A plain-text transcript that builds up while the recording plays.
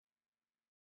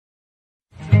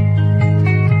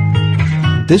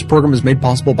This program is made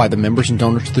possible by the members and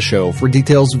donors to the show. For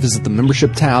details, visit the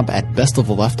membership tab at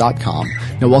bestoftheleft.com.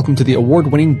 Now, welcome to the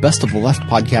award-winning Best of the Left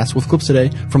podcast with clips today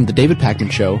from The David Pakman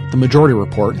Show, The Majority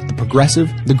Report, The Progressive,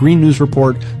 The Green News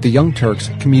Report, The Young Turks,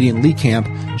 comedian Lee Camp,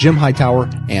 Jim Hightower,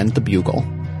 and The Bugle.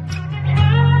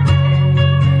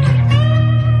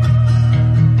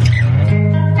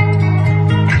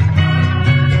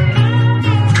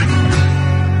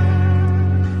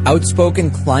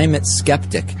 Outspoken climate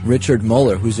skeptic Richard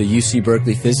Muller, who's a UC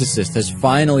Berkeley physicist, has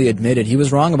finally admitted he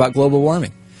was wrong about global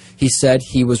warming. He said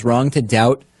he was wrong to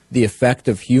doubt the effect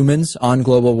of humans on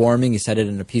global warming. He said it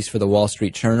in a piece for the Wall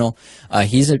Street Journal.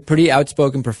 He's a pretty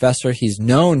outspoken professor. He's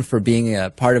known for being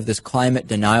a part of this climate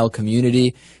denial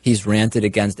community. He's ranted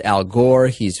against Al Gore.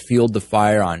 He's fueled the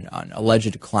fire on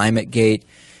alleged ClimateGate.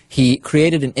 He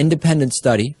created an independent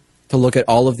study to look at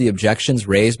all of the objections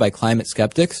raised by climate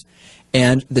skeptics.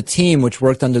 And the team, which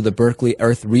worked under the Berkeley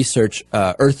Earth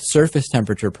Surface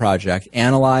Temperature Project,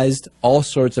 analyzed all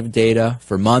sorts of data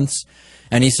for months.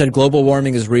 And he said global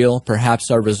warming is real. Perhaps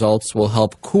our results will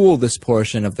help cool this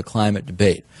portion of the climate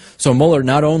debate. So Muller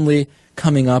not only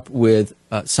coming up with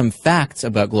some facts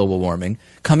about global warming,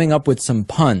 coming up with some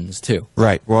puns, too.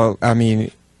 Right. Well, I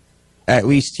mean, at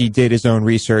least he did his own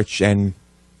research and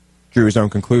drew his own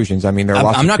conclusions. I mean, there are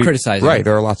lots I'm not criticizing. Right.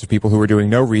 There are lots of people who are doing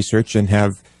no research and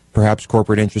have perhaps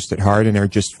corporate interest at heart, and are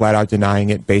just flat out denying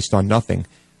it based on nothing.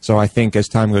 So I think as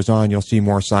time goes on, you'll see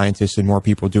more scientists and more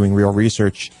people doing real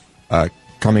research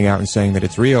coming out and saying that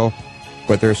it's real,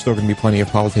 but there's still going to be plenty of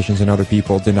politicians and other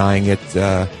people denying it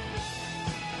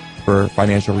for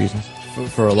financial reasons.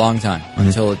 For a long time,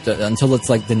 until it's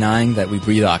like denying that we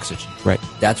breathe oxygen. Right.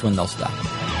 That's when they'll stop.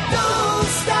 Don't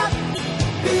stop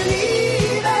believing.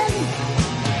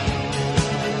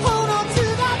 Hold on to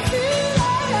that feeling.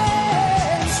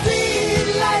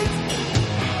 Streetlight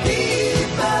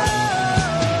people.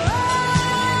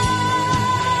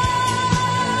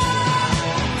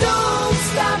 Don't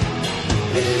stop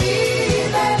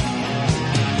believing.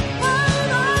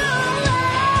 Hold on.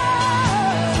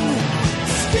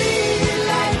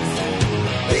 Streetlight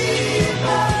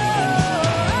people.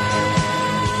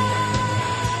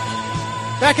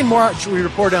 Back in March, we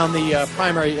reported on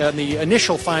the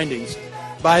initial findings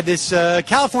by this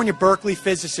California Berkeley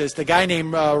physicist, a guy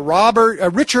named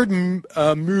Richard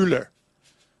Muller.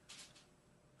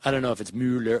 I don't know if it's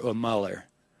Muller or Muller.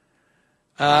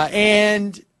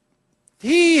 And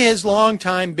he has long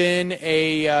time been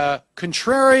a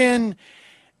contrarian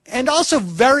and also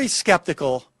very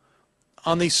skeptical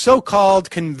on the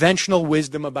so-called conventional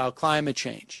wisdom about climate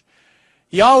change.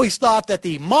 He always thought that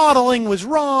the modeling was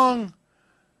wrong,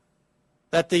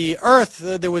 that the Earth,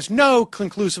 there was no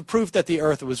conclusive proof that the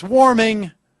Earth was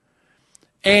warming,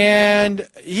 and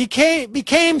he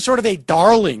became sort of a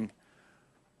darling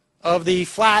of the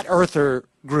flat earther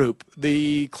group,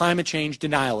 the climate change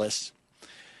denialists.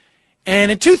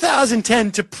 And in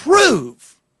 2010, to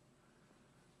prove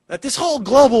that this whole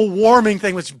global warming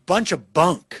thing was a bunch of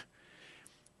bunk,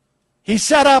 he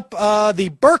set up the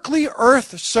Berkeley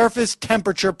Earth Surface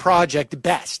Temperature Project,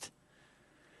 BEST,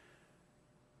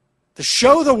 to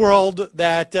show the world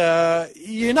that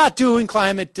you're not doing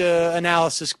climate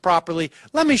analysis properly.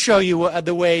 Let me show you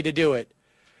the way to do it,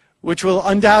 which will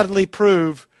undoubtedly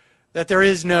prove that there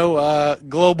is no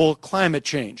global climate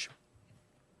change.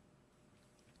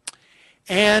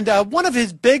 And one of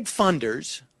his big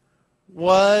funders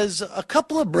was a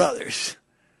couple of brothers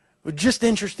who were just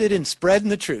interested in spreading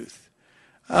the truth.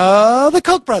 The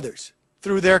Koch brothers,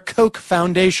 through their Koch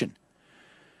Foundation.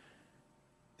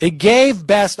 They gave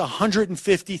BEST a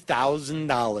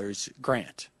 $150,000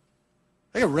 grant.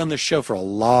 They could run this show for a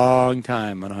long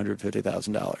time on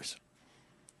 $150,000.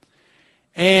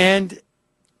 And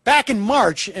back in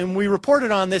March, and we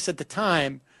reported on this at the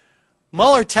time,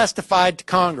 Mueller testified to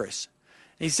Congress.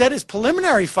 He said his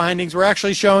preliminary findings were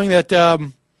actually showing that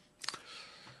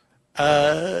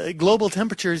global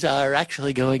temperatures are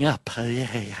actually going up.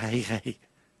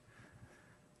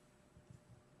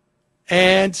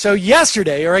 And so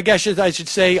yesterday, or I guess I should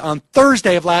say on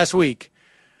Thursday of last week,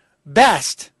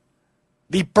 BEST,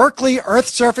 the Berkeley Earth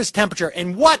Surface Temperature,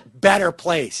 and what better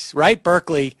place, right,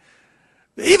 Berkeley?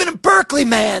 Even in Berkeley,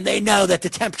 man, they know that the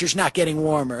temperature's not getting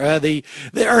warmer. The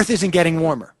Earth isn't getting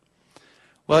warmer.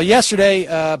 Well,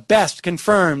 yesterday, BEST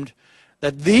confirmed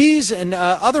that these and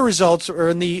other results are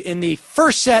in the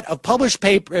first set of published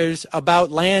papers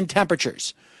about land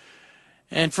temperatures.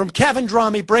 And from Kevin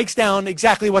Drum, he breaks down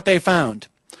exactly what they found.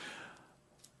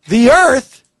 The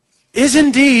Earth is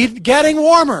indeed getting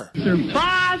warmer.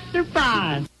 Surprise,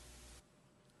 surprise.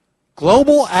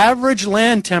 global average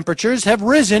land temperatures have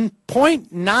risen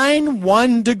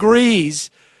 0.91 degrees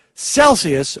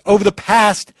Celsius over the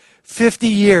past 50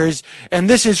 years, and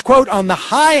this is, quote, on the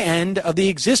high end of the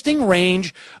existing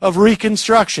range of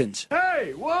reconstructions.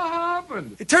 Hey, what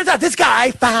happened? It turns out this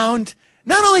guy found,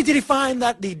 not only did he find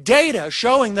that the data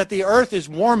showing that the Earth is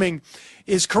warming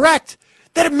is correct,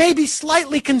 that it may be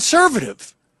slightly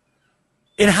conservative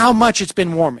in how much it's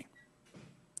been warming.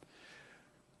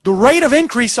 The rate of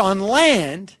increase on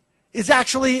land is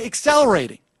actually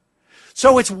accelerating.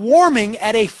 So it's warming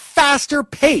at a faster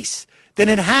pace than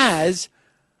it has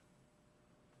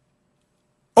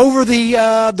over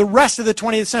the rest of the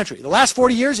 20th century. The last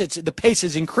 40 years, the pace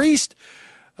has increased.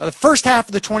 The first half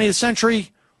of the 20th century,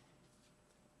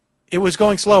 it was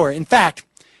going slower. In fact,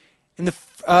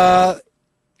 for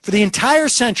the entire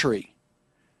century,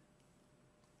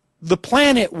 the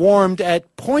planet warmed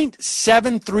at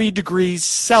 0.73 degrees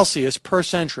Celsius per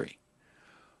century.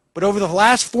 But over the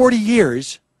last 40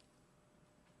 years,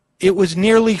 it was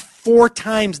nearly 4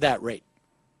 times that rate.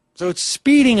 So it's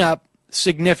speeding up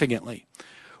significantly.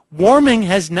 Warming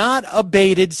has not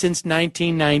abated since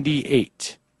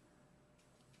 1998.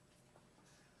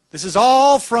 This is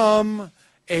all from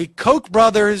a Koch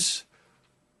brothers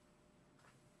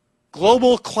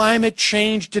global climate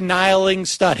change denying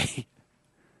study.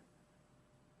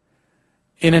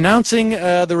 In announcing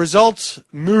the results,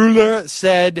 Mueller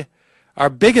said,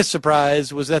 "Our biggest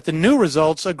surprise was that the new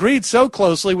results agreed so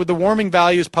closely with the warming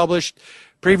values published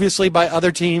previously by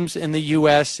other teams in the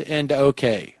U.S. and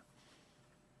OK."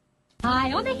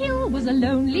 High on the hill was a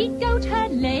lonely goat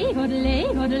herd, lay, hoodle-lay,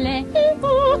 hoodle-lay.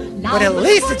 But at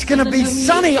least it's going to be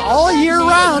sunny all year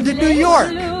round in New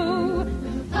York.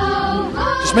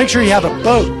 Just make sure you have a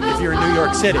boat if you're in New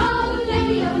York City,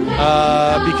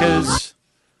 because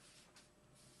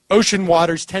ocean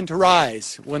waters tend to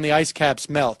rise when the ice caps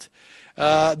melt.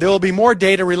 There will be more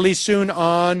data released soon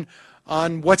on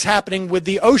what's happening with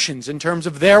the oceans in terms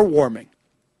of their warming.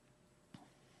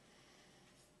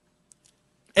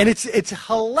 And it's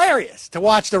hilarious to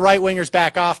watch the right-wingers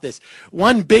back off this.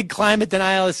 One big climate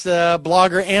denialist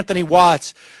blogger, Anthony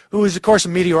Watts, who is, of course, a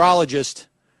meteorologist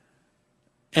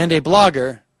and a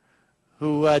blogger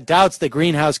who doubts that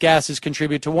greenhouse gases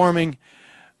contribute to warming,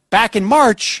 back in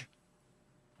March,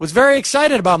 was very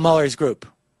excited about Mueller's group.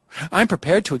 "I'm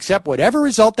prepared to accept whatever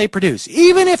result they produce,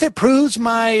 even if it proves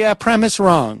my premise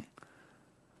wrong."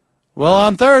 Well,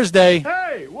 on Thursday,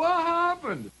 Hey, what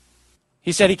happened?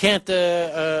 he said he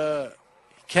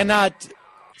cannot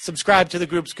subscribe to the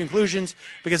group's conclusions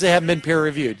because they haven't been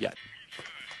peer-reviewed yet.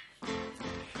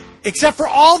 Except for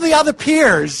all the other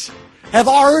peers have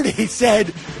already said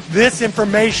this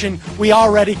information we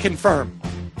already confirm.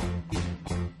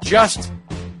 Just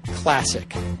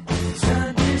classic.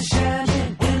 Sun is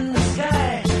shining in the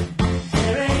sky.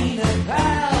 There ain't a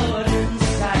cloud in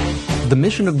sight. The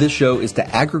mission of this show is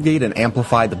to aggregate and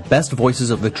amplify the best voices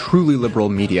of the truly liberal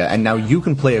media, and now you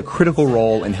can play a critical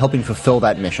role in helping fulfill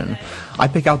that mission. I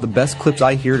pick out the best clips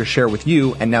I hear to share with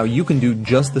you, and now you can do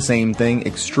just the same thing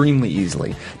extremely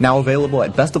easily. Now available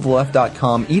at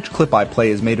bestoftheleft.com, each clip I play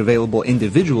is made available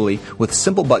individually with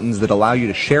simple buttons that allow you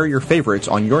to share your favorites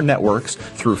on your networks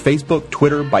through Facebook,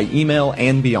 Twitter, by email,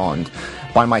 and beyond.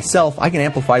 By myself, I can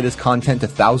amplify this content to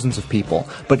thousands of people,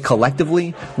 but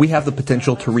collectively, we have the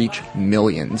potential to reach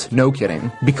millions. No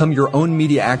kidding. Become your own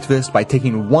media activist by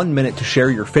taking 1 minute to share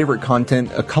your favorite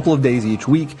content a couple of days each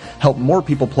week, help more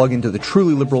people plug into the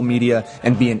truly liberal media,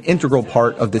 and be an integral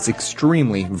part of this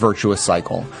extremely virtuous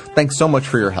cycle. Thanks so much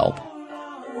for your help.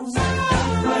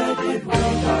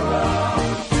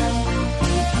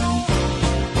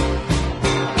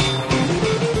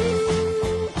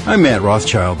 I'm Matt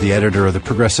Rothschild, the editor of the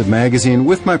Progressive Magazine,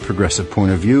 with my progressive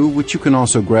point of view, which you can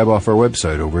also grab off our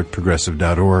website over at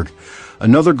progressive.org.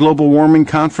 Another global warming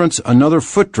conference, another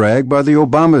foot drag by the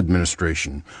Obama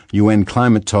administration. UN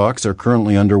climate talks are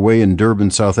currently underway in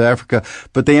Durban, South Africa,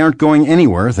 but they aren't going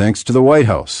anywhere thanks to the White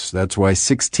House. That's why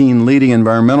 16 leading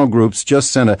environmental groups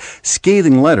just sent a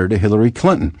scathing letter to Hillary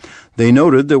Clinton. They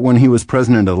noted that when he was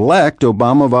president-elect,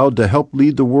 Obama vowed to help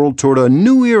lead the world toward a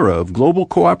new era of global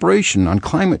cooperation on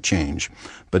climate change.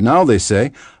 But now, they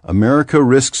say, America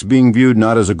risks being viewed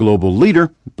not as a global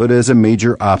leader, but as a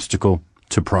major obstacle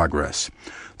to progress.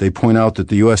 They point out that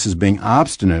the U.S. is being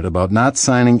obstinate about not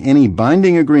signing any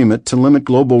binding agreement to limit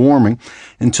global warming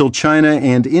until China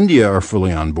and India are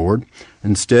fully on board.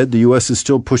 Instead, the U.S. is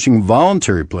still pushing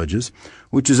voluntary pledges,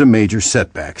 which is a major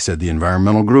setback, said the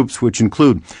environmental groups, which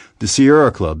include the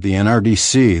Sierra Club, the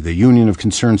NRDC, the Union of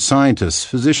Concerned Scientists,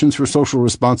 Physicians for Social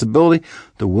Responsibility,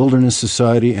 the Wilderness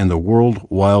Society, and the World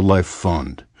Wildlife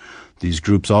Fund. These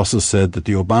groups also said that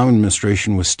the Obama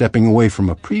administration was stepping away from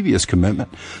a previous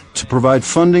commitment to provide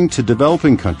funding to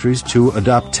developing countries to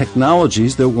adopt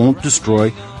technologies that won't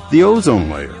destroy the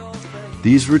ozone layer.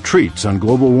 These retreats on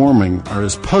global warming are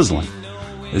as puzzling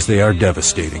as they are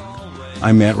devastating.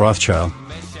 I'm Matt Rothschild,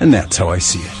 and that's how I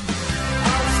see it.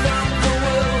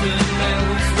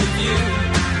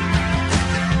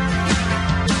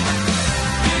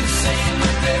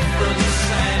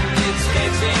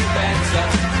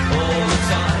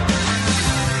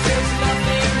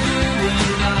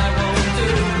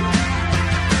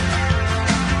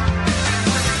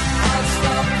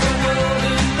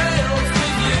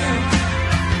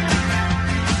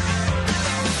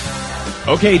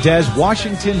 Okay, Des,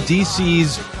 Washington,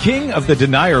 D.C.'s king of the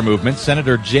denier movement,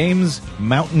 Senator James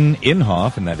Mountain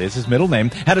Inhofe, and that is his middle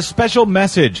name, had a special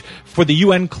message for the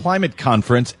UN climate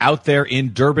conference out there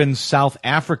in Durban, South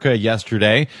Africa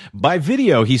yesterday. By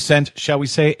video, he sent, shall we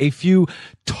say, a few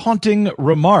taunting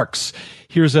remarks.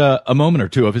 Here's a moment or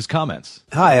two of his comments.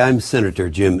 Hi, I'm Senator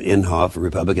Jim Inhofe, a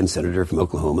Republican senator from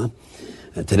Oklahoma.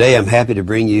 Today I'm happy to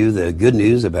bring you the good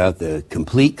news about the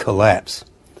complete collapse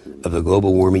of the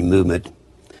global warming movement.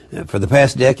 For the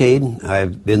past decade,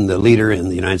 I've been the leader in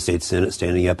the United States Senate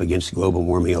standing up against global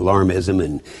warming alarmism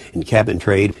and cap and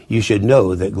trade. You should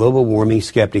know that global warming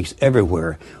skeptics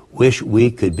everywhere wish we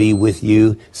could be with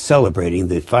you celebrating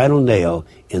the final nail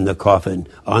in the coffin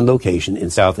on location in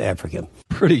South Africa.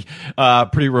 Pretty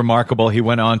remarkable. He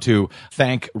went on to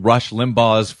thank Rush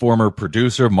Limbaugh's former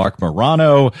producer, Mark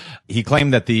Morano. He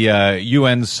claimed that the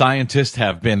UN scientists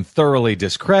have been thoroughly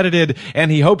discredited,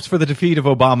 and he hopes for the defeat of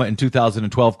Obama in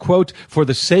 2012, quote, for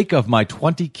the sake of my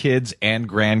 20 kids and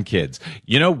grandkids.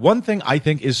 You know, one thing I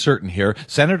think is certain here,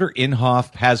 Senator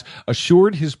Inhofe has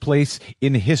assured his place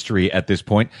in history at this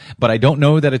point, but I don't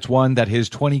know that it's one that his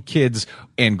 20 kids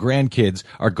and grandkids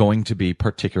are going to be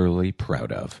particularly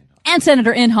proud of. And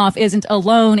Senator Inhofe isn't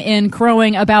alone in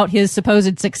crowing about his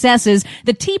supposed successes.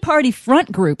 The Tea Party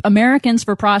front group, Americans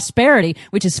for Prosperity,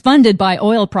 which is funded by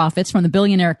oil profits from the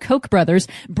billionaire Koch brothers,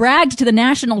 bragged to the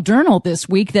National Journal this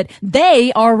week that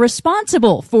they are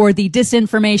responsible for the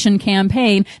disinformation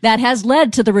campaign that has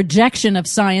led to the rejection of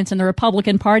science in the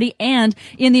Republican Party and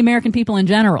in the American people in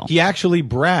general. He actually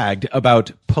bragged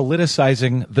about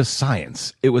politicizing the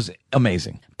science. It was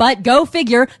amazing. But go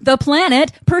figure, the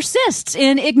planet persists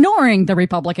in ignoring the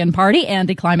Republican Party and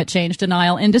the climate change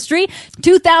denial industry.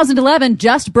 2011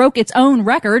 just broke its own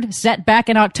record set back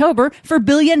in October for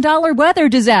billion-dollar weather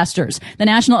disasters. The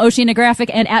National Oceanographic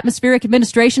and Atmospheric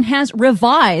Administration has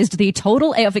revised the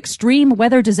total of extreme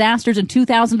weather disasters in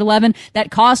 2011 that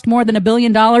cost more than $1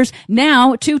 billion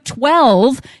now to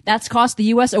 12. That's cost the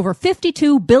U.S. over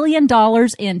 $52 billion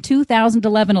in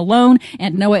 2011 alone.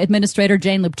 And NOAA Administrator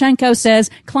Jane Lubchenco says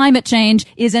climate change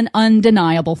is an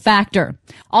undeniable factor.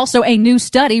 Also, a new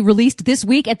study released this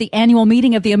week at the annual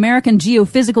meeting of the American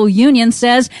Geophysical Union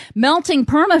says melting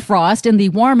permafrost in the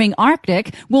warming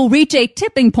Arctic will reach a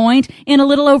tipping point in a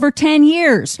little over 10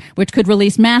 years, which could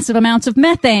release massive amounts of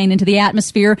methane into the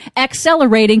atmosphere,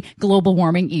 accelerating global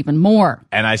warming even more.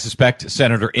 And I suspect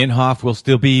Senator Inhofe will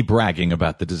still be bragging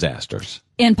about the disasters.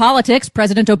 In politics,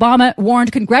 President Obama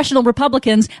warned congressional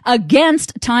Republicans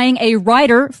against tying a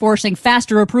rider forcing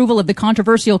faster approval of the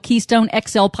controversial Keystone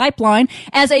XL pipeline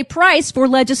as a price for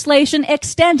legislation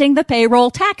extending the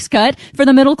payroll tax cut for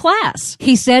the middle class.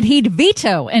 He said he'd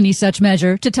veto any such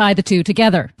measure to tie the two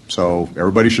together. So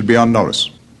everybody should be on notice.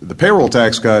 The payroll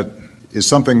tax cut is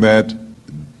something that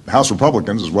House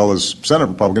Republicans as well as Senate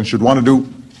Republicans should want to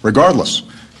do regardless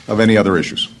of any other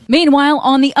issues. Meanwhile,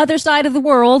 on the other side of the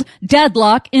world,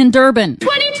 deadlock in Durban.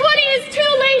 2020 is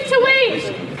too late to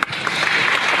wait.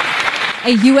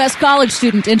 A U.S. college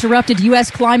student interrupted U.S.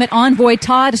 climate envoy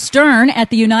Todd Stern at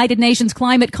the United Nations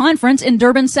Climate Conference in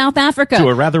Durban, South Africa. To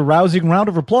a rather rousing round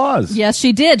of applause. Yes,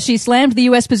 she did. She slammed the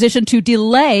U.S. position to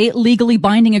delay legally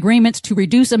binding agreements to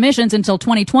reduce emissions until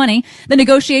 2020. The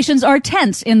negotiations are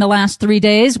tense in the last 3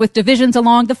 days, with divisions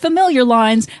along the familiar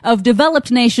lines of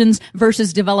developed nations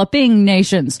versus developing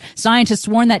nations. Scientists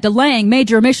warn that delaying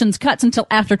major emissions cuts until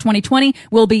after 2020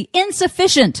 will be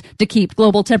insufficient to keep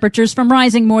global temperatures from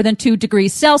rising more than 2 degrees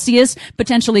Celsius,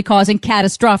 potentially causing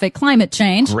catastrophic climate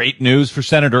change. Great news for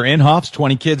Senator Inhofe's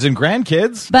 20 kids and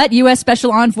grandkids. But U.S.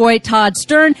 Special Envoy Todd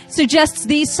Stern suggests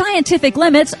these scientific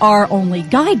limits are only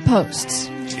guideposts.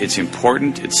 It's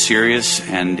important, it's serious,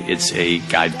 and it's a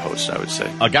guidepost, I would say.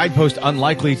 A guidepost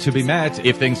unlikely to be met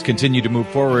if things continue to move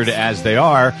forward as they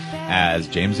are, as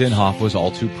James Inhofe was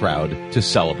all too proud to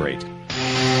celebrate.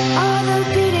 All the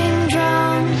beating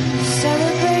drums,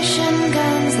 celebration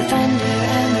guns, the thunder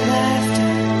and the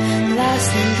laughter, the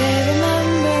last thing they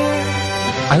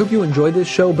remember I hope you enjoyed this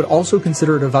show, but also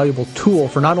consider it a valuable tool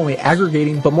for not only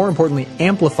aggregating, but more importantly,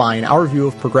 amplifying our view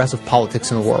of progressive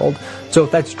politics in the world. So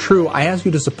if that's true, I ask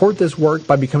you to support this work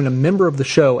by becoming a member of the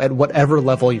show at whatever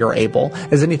level you're able,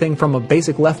 as anything from a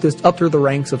basic leftist up through the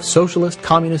ranks of socialist,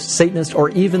 communist, Satanist, or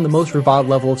even the most reviled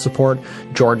level of support,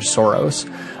 George Soros.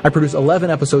 I produce 11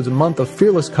 episodes a month of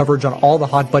fearless coverage on all the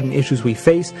hot-button issues we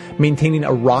face, maintaining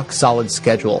a rock-solid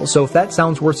schedule. So if that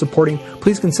sounds worth supporting,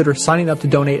 please consider signing up to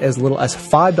donate as little as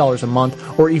 $5 a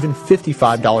month or even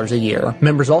 $55 a year.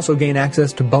 Members also gain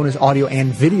access to bonus audio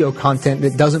and video content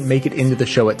that doesn't make it into the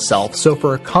show itself. So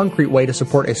for a concrete way to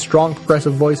support a strong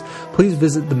progressive voice, please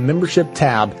visit the membership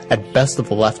tab at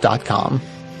bestoftheleft.com.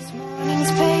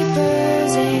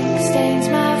 Papers, ink stains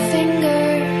my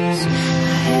fingers, my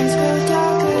hands grow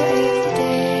darker every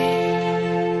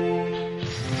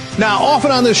day. Now,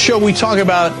 often on this show, we talk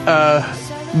about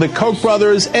the Koch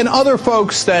brothers and other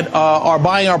folks that are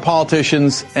buying our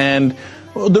politicians and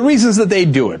the reasons that they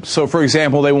do it. So, for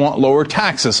example, they want lower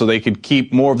taxes so they could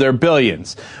keep more of their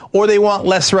billions, or they want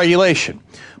less regulation.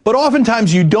 But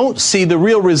oftentimes you don't see the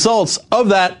real results of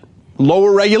that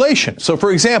lower regulation. So,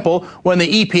 for example, when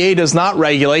the EPA does not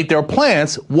regulate their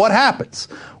plants, what happens?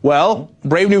 Well,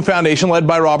 Brave New Foundation, led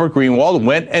by Robert Greenwald,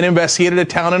 went and investigated a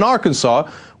town in Arkansas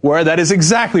where that is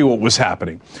exactly what was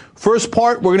happening. First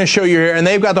part, we're going to show you here, and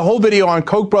they've got the whole video on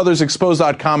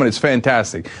KochBrothersExposed.com, and it's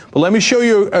fantastic. But let me show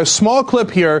you a small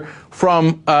clip here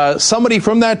from somebody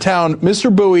from that town, Mr.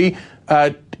 Bowie,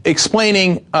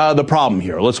 explaining the problem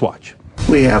here. Let's watch.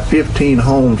 We have 15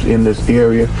 homes in this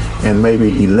area, and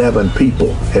maybe 11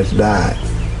 people has died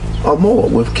or more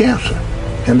with cancer,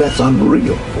 and that's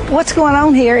unreal. What's going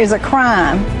on here is a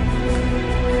crime.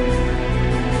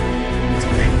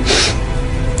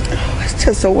 It's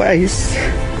just a waste.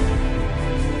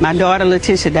 My daughter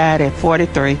Letitia died at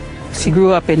 43. She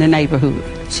grew up in the neighborhood.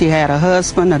 She had a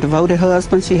husband, a devoted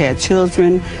husband. She had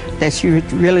children that she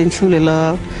really and truly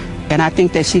loved, and I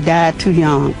think that she died too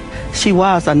young. She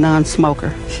was a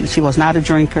non-smoker. She was not a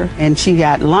drinker, and she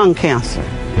got lung cancer.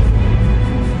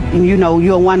 And you know,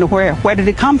 you'll wonder where did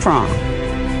it come from?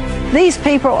 These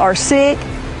people are sick.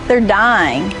 They're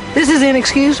dying. This is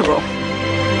inexcusable.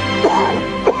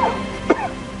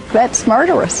 That's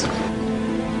murderous.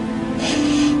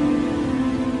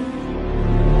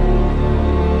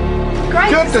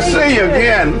 Good to see you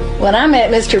again. When I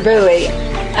met Mr. Bowie,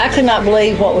 I could not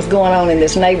believe what was going on in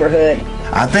this neighborhood.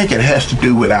 I think it has to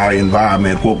do with our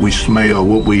environment, what we smell,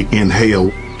 what we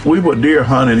inhale. We were deer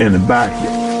hunting in the back,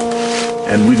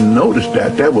 and we noticed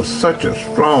that there was such a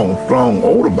strong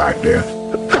odor back there.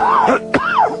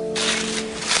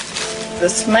 The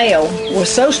smell was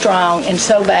so strong and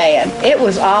so bad. It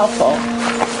was awful.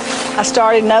 I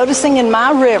started noticing in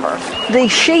my river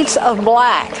these sheets of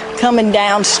black coming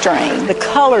downstream. The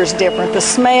color's different, the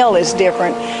smell is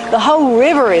different, the whole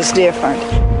river is different.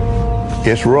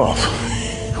 It's rough.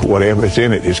 Whatever's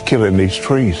in it is killing these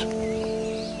trees.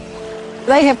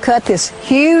 They have cut this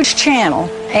huge channel,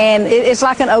 and it's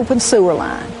like an open sewer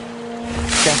line.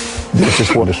 This is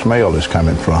where the smell is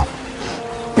coming from.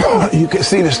 You can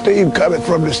see the steam coming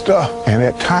from this stuff. And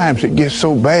at times it gets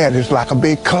so bad, it's like a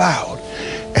big cloud.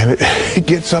 And it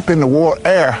gets up in the warm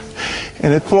air,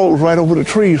 and it flows right over the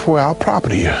trees where our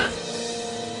property is.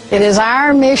 It is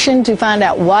our mission to find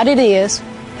out what it is,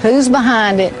 who's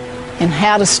behind it, and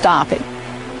how to stop it.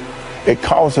 It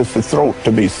causes the throat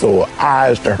to be sore,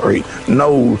 eyes to hurt,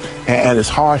 nose, and it's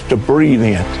hard to breathe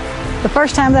in. The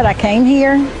first time that I came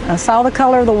here, I saw the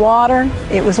color of the water.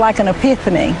 It was like an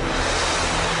epiphany.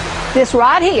 This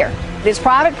right here, this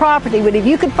private property, but if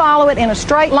you could follow it in a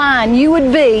straight line, you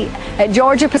would be at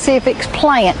Georgia Pacific's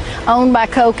plant owned by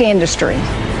Koch Industries.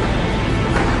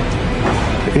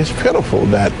 It's pitiful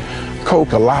that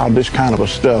Koch allowed this kind of a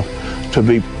stuff to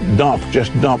be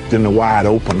just dumped in the wide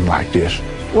open like this.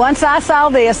 Once I saw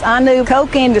this, I knew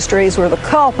Koch Industries were the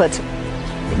culprits.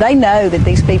 They know that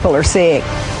these people are sick.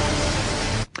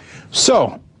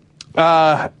 So,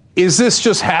 is this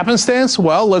just happenstance?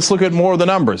 Well, let's look at more of the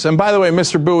numbers. And by the way,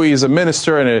 Mr. Bowie is a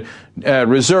minister and a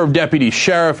reserve deputy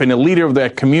sheriff and a leader of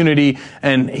that community,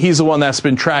 and he's the one that's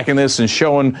been tracking this and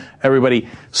showing everybody.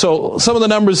 So some of the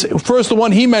numbers, first the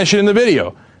one he mentioned in the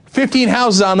video, 15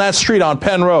 houses on that street on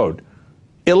Penn Road,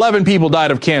 11 people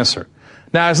died of cancer.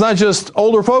 Now, it's not just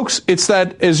older folks, it's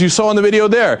that, as you saw in the video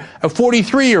there, a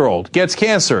 43-year-old gets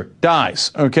cancer,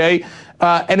 dies, okay?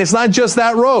 And it's not just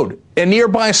that road. A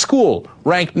nearby school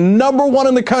ranked #1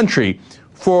 in the country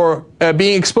for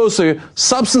being exposed to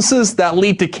substances that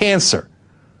lead to cancer.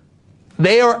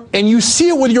 They are, and you see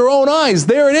it with your own eyes.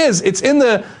 There it is. It's in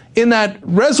that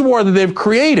reservoir that they've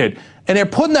created. and they're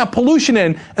putting that pollution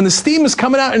in, and the steam is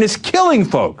coming out and it's killing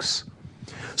folks.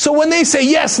 So when they say,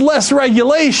 yes, less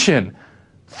regulation,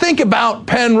 think about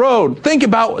Penn Road. Think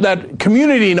about that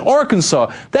community in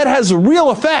Arkansas. That has real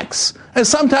effects, and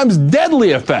sometimes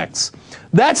deadly effects.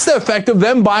 That's the effect of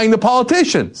them buying the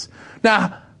politicians.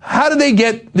 Now, how do they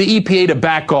get the EPA to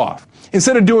back off?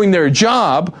 Instead of doing their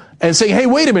job and saying, hey,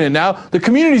 wait a minute now, the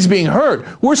community's being hurt.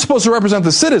 We're supposed to represent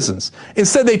the citizens.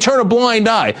 Instead, they turn a blind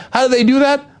eye. How do they do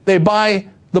that? They buy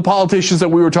the politicians that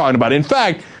we were talking about. In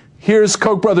fact, here's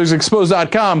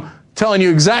KochBrothersExposed.com telling you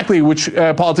exactly which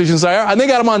politicians they are, and they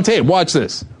got them on tape. Watch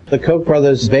this. The Koch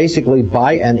brothers basically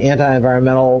buy an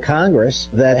anti-environmental Congress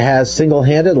that has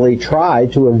single-handedly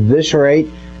tried to eviscerate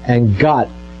and gut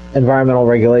environmental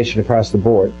regulation across the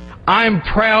board. I'm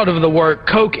proud of the work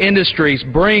Koch Industries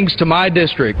brings to my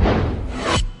district.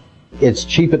 It's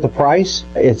cheap at the price.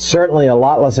 It's certainly a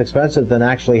lot less expensive than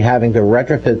actually having to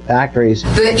retrofit factories.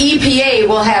 The EPA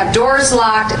will have doors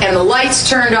locked and the lights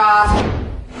turned off.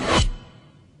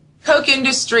 Koch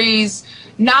Industries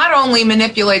not only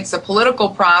manipulates the political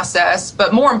process,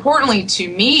 but more importantly to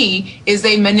me is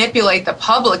they manipulate the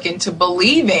public into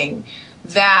believing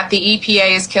that the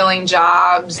EPA is killing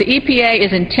jobs. The EPA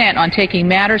is intent on taking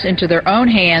matters into their own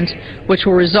hands, which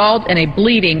will result in a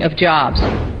bleeding of jobs.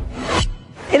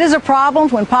 It is a problem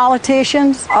when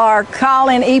politicians are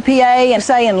calling EPA and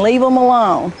saying leave them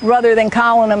alone, rather than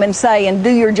calling them and saying do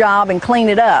your job and clean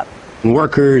it up.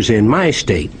 Workers in my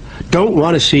state don't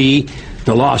want to see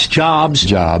the lost jobs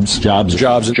that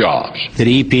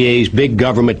EPA's big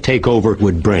government takeover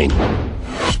would bring.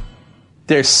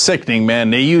 They're sickening, man.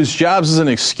 They use jobs as an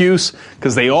excuse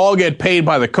because they all get paid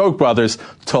by the Koch brothers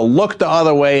to look the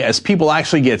other way as people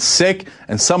actually get sick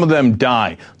and some of them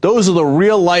die. Those are the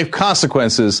real-life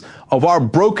consequences of our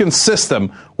broken system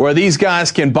where these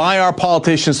guys can buy our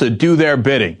politicians to do their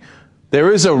bidding.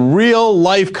 There is a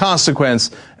real-life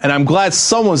consequence, and I'm glad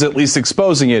someone's at least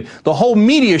exposing it. The whole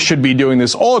media should be doing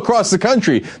this all across the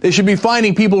country. They should be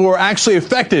finding people who are actually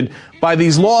affected by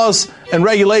these laws and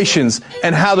regulations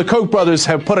and how the Koch brothers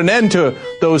have put an end to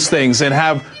those things and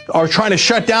are trying to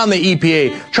shut down the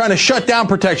EPA, trying to shut down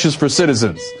protections for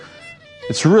citizens.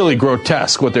 It's really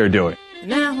grotesque what they're doing.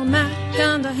 Now Mac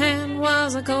Underhand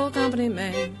was a coal company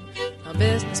man, a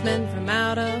businessman from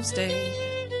out of state.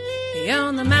 He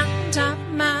owned the mountaintop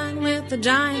mine with the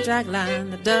giant drag line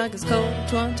that dug his coal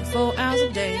 24 hours a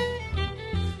day.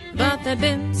 But there'd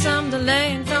been some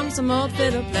delaying from some old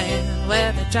fiddle playing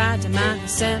where they tried to mine the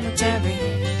cemetery.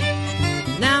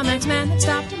 Now Mac's man had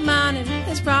stopped mining,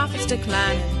 his profits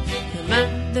declining. Who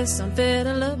might this some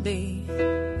fiddler be?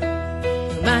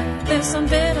 Who might this some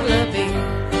fiddler be?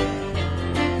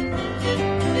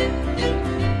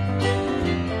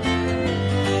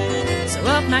 So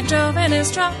up Mac drove in his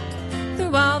truck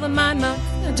through all the mine muck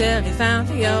until he found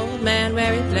the old man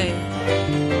where he played.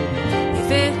 He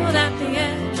fiddled at the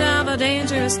edge of a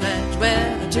dangerous ledge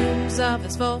where the tombs of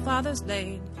his forefathers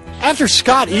laid. After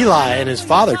Scott Eli and his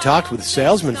father talked with a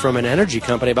salesman from an energy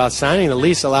company about signing a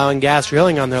lease allowing gas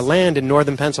drilling on their land in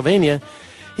northern Pennsylvania,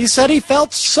 he said he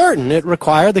felt certain it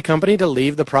required the company to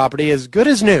leave the property as good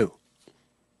as new.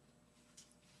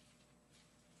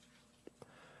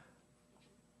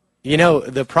 You know,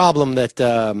 the problem that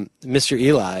Mr.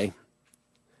 Eli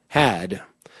had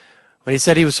when he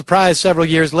said he was surprised several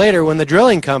years later when the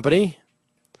drilling company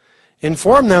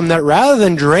informed them that rather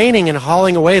than draining and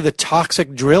hauling away the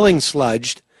toxic drilling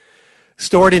sludge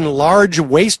stored in large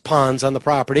waste ponds on the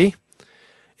property,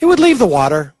 it would leave the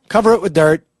water, cover it with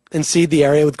dirt, and seed the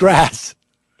area with grass.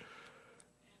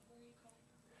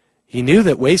 He knew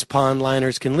that waste pond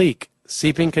liners can leak,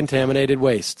 seeping contaminated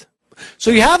waste.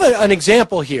 So you have an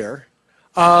example here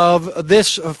of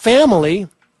this family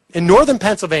in northern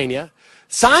Pennsylvania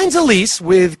signs a lease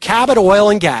with Cabot Oil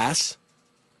and Gas.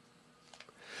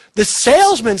 The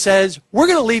salesman says, we're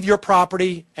going to leave your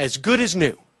property as good as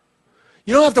new.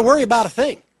 You don't have to worry about a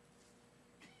thing.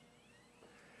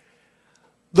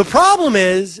 The problem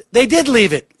is they did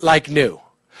leave it like new,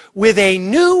 with a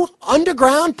new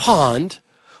underground pond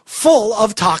full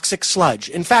of toxic sludge.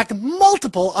 In fact,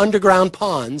 multiple underground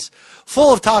ponds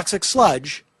full of toxic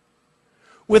sludge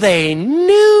with a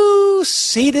new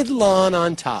seeded lawn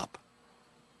on top.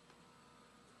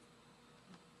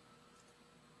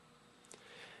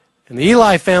 And the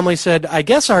Eli family said, I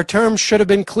guess our terms should have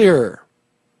been clearer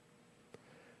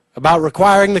about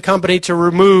requiring the company to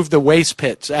remove the waste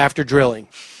pits after drilling.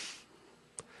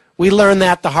 We learned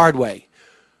that the hard way.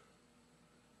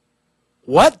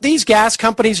 What these gas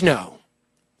companies know,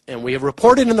 and we have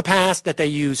reported in the past that they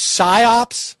use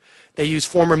PSYOPs, they use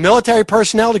former military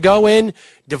personnel to go in,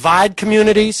 divide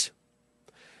communities.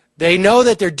 They know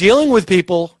that they're dealing with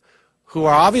people who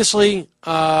are obviously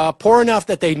poor enough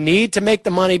that they need to make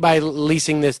the money by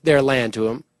leasing their land to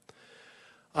them.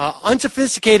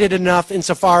 Unsophisticated enough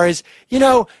insofar as,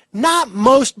 not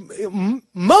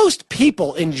most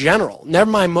people in general,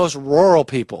 never mind most rural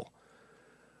people,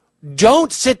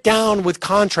 don't sit down with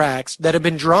contracts that have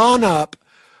been drawn up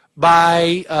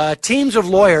by teams of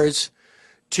lawyers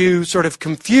to sort of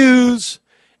confuse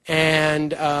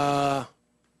and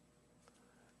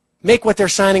make what they're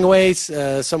signing away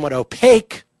somewhat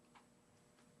opaque.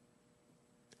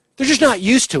 They're just not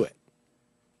used to it.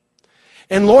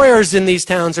 And lawyers in these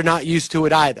towns are not used to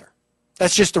it either.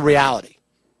 That's just the reality.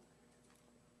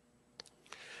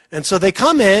 And so they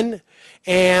come in,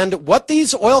 and what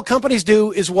these oil companies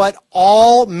do is what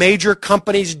all major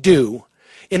companies do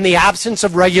in the absence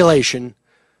of regulation.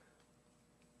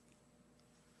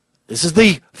 This is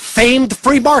the famed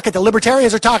free market that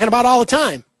libertarians are talking about all the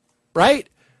time, right?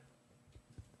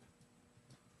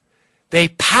 They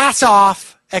pass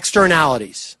off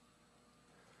externalities.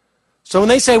 So when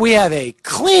they say we have a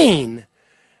clean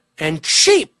and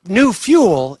cheap new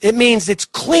fuel, it means it's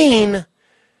clean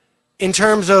in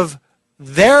terms of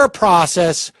their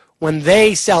process when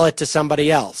they sell it to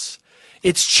somebody else.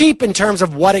 It's cheap in terms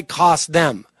of what it costs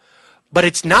them. But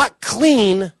it's not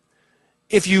clean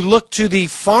if you look to the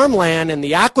farmland and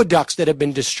the aqueducts that have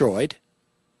been destroyed.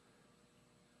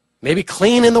 Maybe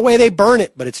clean in the way they burn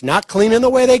it, but it's not clean in the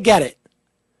way they get it.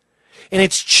 And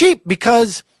it's cheap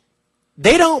because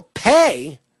they don't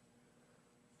pay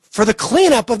for the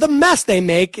cleanup of the mess they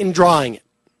make in drawing it.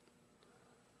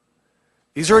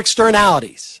 These are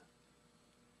externalities.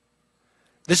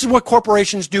 This is what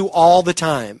corporations do all the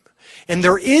time. And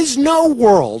there is no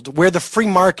world where the free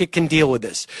market can deal with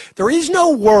this. There is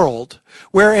no world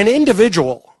where an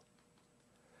individual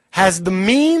has the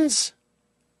means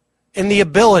and the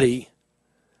ability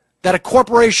that a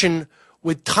corporation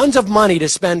with tons of money to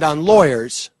spend on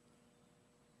lawyers,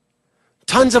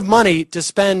 tons of money to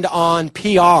spend on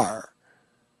PR,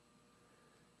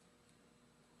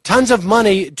 tons of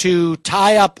money to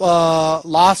tie up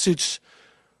lawsuits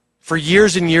for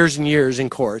years and years and years in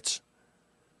courts.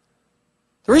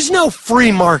 There is no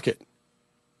free market.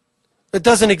 It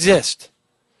doesn't exist.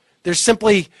 There's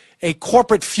simply a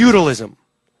corporate feudalism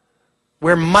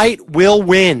where might will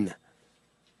win.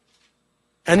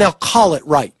 And they'll call it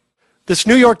right. This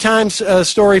New York Times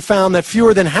story found that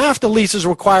fewer than half the leases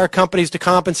require companies to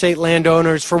compensate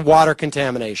landowners for water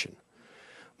contamination.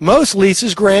 Most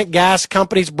leases grant gas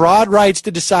companies broad rights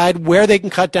to decide where they can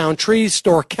cut down trees,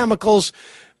 store chemicals,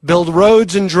 build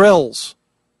roads and drill.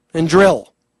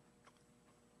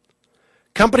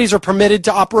 Companies are permitted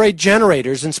to operate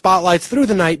generators and spotlights through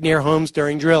the night near homes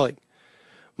during drilling.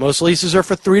 Most leases are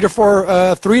for 3 to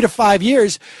 5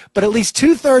 years, but at least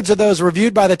 2/3 of those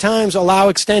reviewed by the Times allow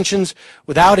extensions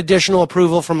without additional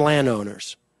approval from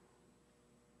landowners.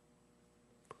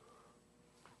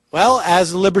 Well,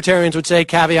 as the libertarians would say,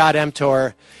 caveat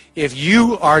emptor, if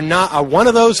you are not one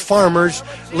of those farmers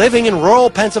living in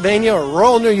rural Pennsylvania or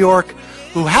rural New York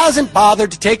who hasn't bothered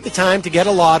to take the time to get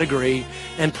a law degree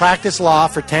and practice law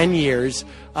for 10 years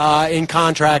in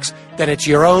contracts, then it's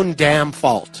your own damn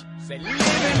fault.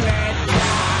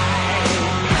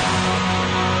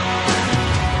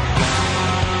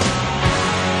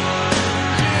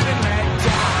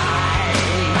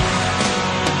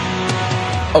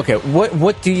 Okay,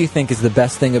 what do you think is the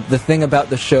best thing, the thing about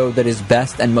the show that is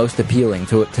best and most appealing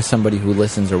to somebody who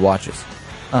listens or watches?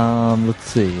 Let's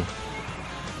see.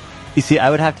 You see, I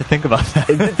would have to think about that.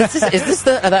 Is this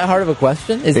that hard of a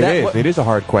question? It is a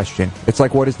hard question. It's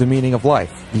like, what is the meaning of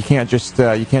life? You can't just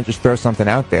throw something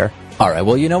out there. All right.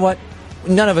 Well, you know what?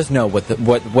 None of us know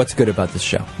what's good about this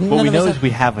show. What we know is we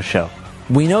have a show.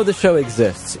 We know the show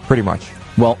exists. Pretty much.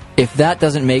 Well, if that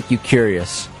doesn't make you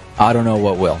curious, I don't know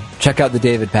what will. Check out The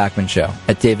David Pakman Show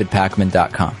at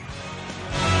davidpakman.com.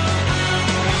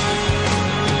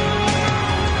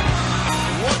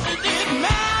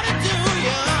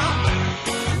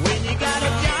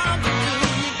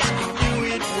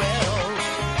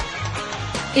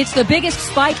 It's the biggest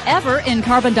spike ever in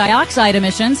carbon dioxide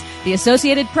emissions. The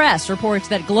Associated Press reports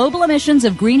that global emissions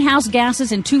of greenhouse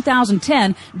gases in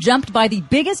 2010 jumped by the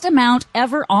biggest amount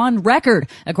ever on record,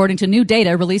 according to new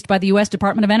data released by the U.S.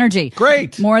 Department of Energy.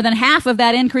 Great! More than half of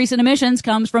that increase in emissions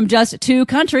comes from just two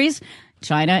countries,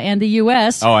 China and the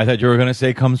U.S. Oh, I thought you were going to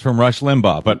say comes from Rush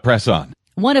Limbaugh, but press on.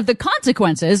 One of the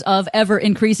consequences of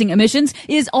ever-increasing emissions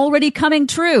is already coming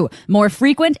true. More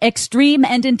frequent, extreme,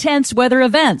 and intense weather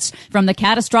events. From the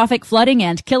catastrophic flooding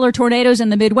and killer tornadoes in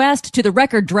the Midwest to the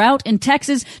record drought in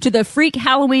Texas to the freak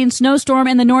Halloween snowstorm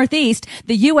in the Northeast,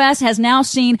 the U.S. has now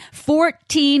seen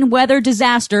 14 weather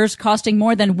disasters costing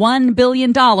more than $1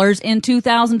 billion in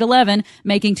 2011,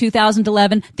 making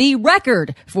 2011 the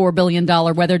record $4 billion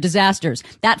weather disasters.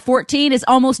 That 14 is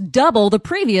almost double the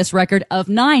previous record of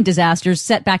 9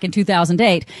 disasters set back in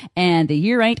 2008, and the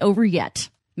year ain't over yet.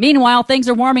 Meanwhile, things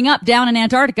are warming up down in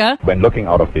Antarctica. When looking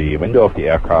out of the window of the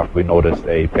aircraft, we noticed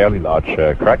a fairly large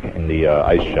crack in the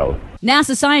ice shelf.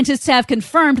 NASA scientists have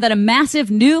confirmed that a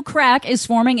massive new crack is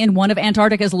forming in one of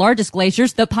Antarctica's largest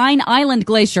glaciers, the Pine Island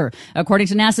Glacier. According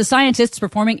to NASA scientists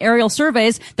performing aerial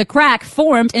surveys, the crack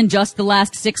formed in just the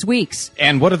last 6 weeks.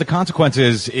 And what are the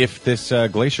consequences if this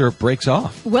glacier breaks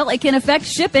off? Well, it can affect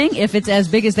shipping if it's as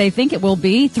big as they think it will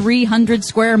be, 300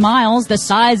 square miles, the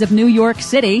size of New York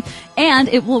City, and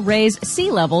it will raise sea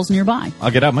levels nearby.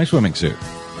 I'll get out my swimming suit.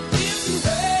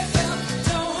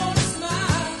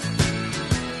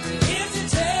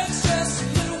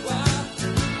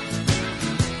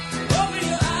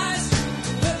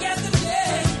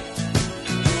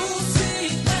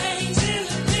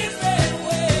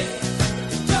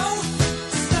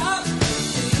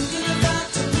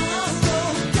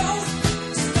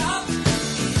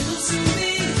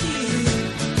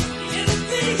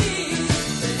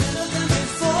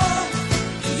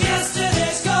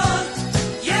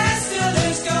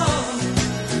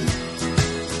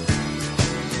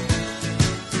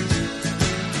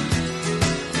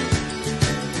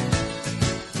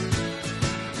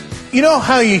 You know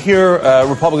how you hear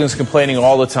Republicans complaining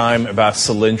all the time about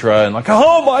Solyndra and like,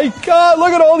 oh my God,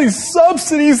 look at all these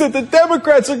subsidies that the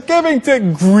Democrats are giving to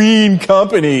green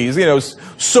companies, you know,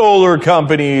 solar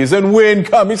companies and wind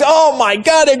companies. Oh my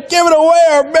God, they're giving away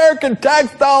our American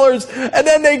tax dollars. And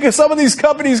then some of these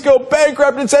companies go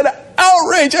bankrupt and said,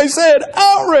 outrage. I said,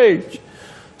 outrage.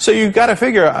 So you've got to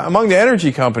figure among the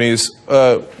energy companies,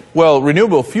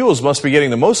 renewable fuels must be getting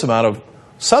the most amount of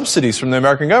subsidies from the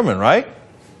American government, right?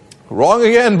 Wrong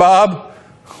again, Bob.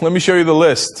 Let me show you the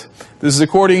list. This is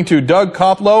according to Doug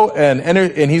Koplow,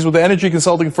 and he's with the energy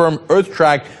consulting firm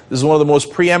EarthTrack. This is one of the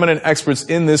most preeminent experts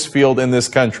in this field in this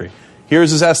country.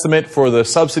 Here's his estimate for the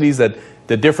subsidies that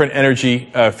the different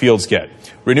energy fields get.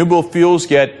 Renewable fuels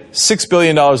get $6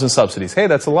 billion in subsidies. Hey,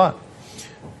 that's a lot.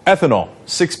 Ethanol,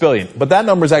 $6 billion. But that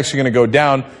number is actually going to go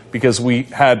down because we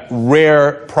had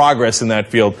rare progress in that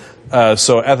field.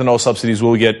 So ethanol subsidies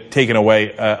will get taken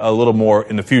away a little more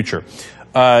in the future.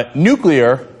 Coal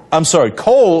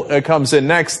comes in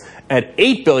next at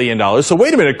 $8 billion. So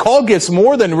wait a minute, coal gets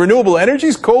more than renewable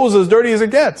energies? Coal is as dirty as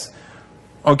it gets.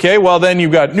 Okay, well then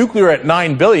you've got nuclear at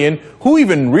 $9 billion. Who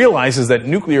even realizes that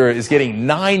nuclear is getting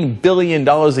 $9 billion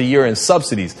a year in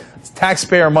subsidies? It's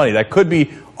taxpayer money. That could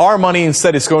be our money.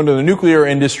 Instead, it's going to the nuclear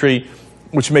industry,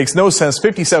 which makes no sense.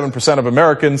 57% of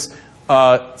Americans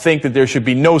think that there should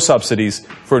be no subsidies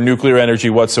for nuclear energy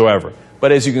whatsoever.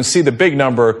 But as you can see, the big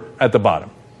number at the bottom,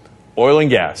 oil and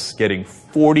gas getting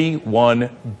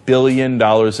 $41 billion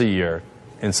a year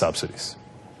in subsidies.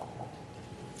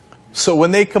 So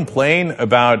when they complain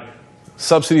about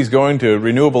subsidies going to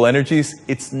renewable energies,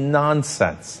 it's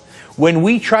nonsense. When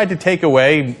we tried to take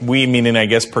away, we meaning I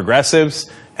guess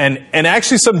progressives, and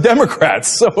actually some Democrats,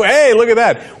 so hey, look at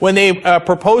that. When they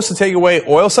proposed to take away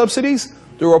oil subsidies,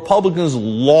 the Republicans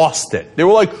lost it. They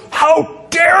were like, how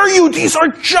dare you? These are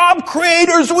job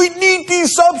creators. We need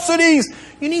these subsidies.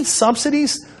 You need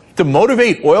subsidies to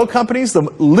motivate oil companies,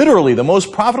 literally the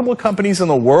most profitable companies in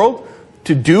the world,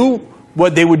 to do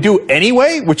what they would do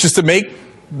anyway, which is to make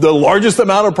the largest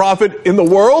amount of profit in the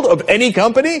world of any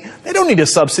company. They don't need a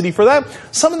subsidy for that.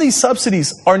 Some of these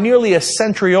subsidies are nearly a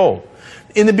century old.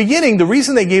 In the beginning, the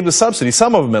reason they gave the subsidy,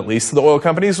 some of them at least, to the oil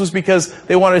companies was because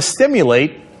they wanted to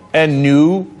stimulate a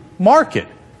new market,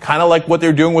 kind of like what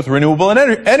they're doing with renewable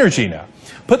energy now.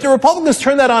 But the Republicans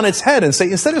turn that on its head and say,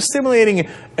 instead of stimulating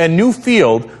a new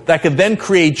field that could then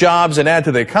create jobs and add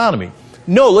to the economy,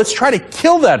 no, let's try to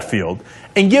kill that field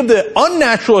and give the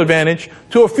unnatural advantage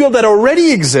to a field that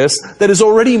already exists, that is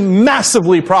already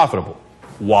massively profitable.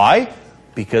 Why?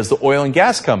 Because the oil and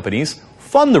gas companies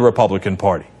fund the Republican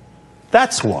Party.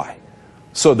 That's why.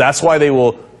 So that's why they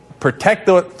will protect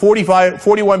the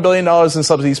 $41 billion in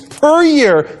subsidies per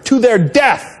year to their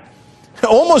death,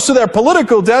 almost to their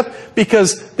political death,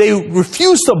 because they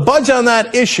refused to budge on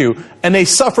that issue, and they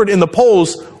suffered in the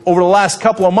polls over the last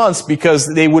couple of months because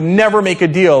they would never make a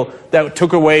deal that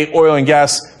took away oil and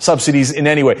gas subsidies in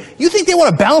any way. You think they want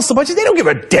to balance the budget? They don't give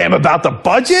a damn about the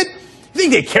budget. You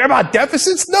think they care about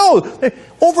deficits? No.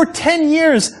 Over 10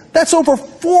 years, that's over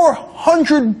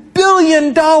 $400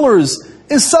 billion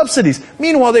in subsidies.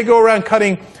 Meanwhile, they go around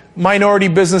cutting Minority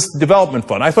Business Development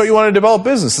Fund. I thought you wanted to develop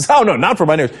businesses. Oh, no, not for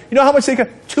minorities. You know how much they cut?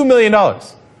 $2 million.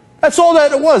 That's all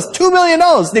that it was. $2 million.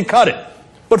 They cut it.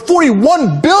 But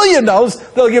 $41 billion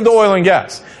they'll give to oil and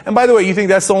gas. And by the way, you think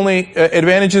that's the only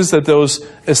advantages that those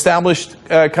established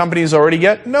companies already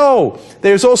get? No.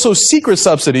 There's also secret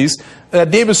subsidies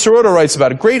that David Sirota writes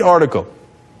about. A great article.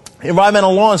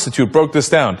 Environmental Law Institute broke this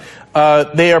down.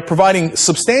 They are providing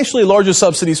substantially larger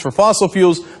subsidies for fossil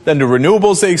fuels than the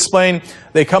renewables, they explain.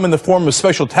 They come in the form of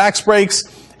special tax breaks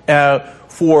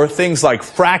for things like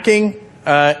fracking.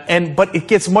 But it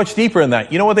gets much deeper than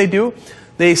that. You know what they do?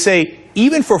 They say,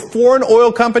 even for foreign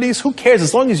oil companies, who cares?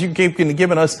 As long as you keep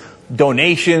giving us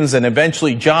donations and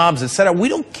eventually jobs, etc., we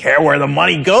don't care where the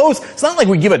money goes. It's not like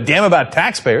we give a damn about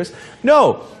taxpayers.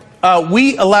 No,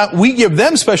 we give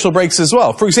them special breaks as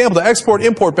well. For example, the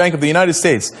Export-Import Bank of the United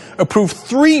States approved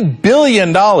 $3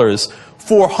 billion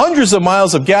for hundreds of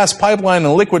miles of gas pipeline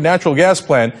and liquid natural gas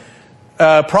plant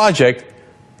project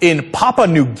in Papua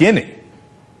New Guinea.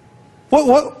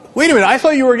 What? Wait a minute, I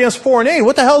thought you were against foreign aid.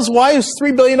 Why is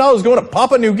 $3 billion going to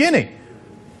Papua New Guinea?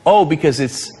 Oh, because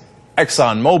it's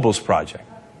ExxonMobil's project.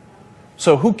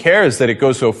 So who cares that it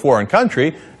goes to a foreign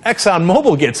country?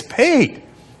 ExxonMobil gets paid.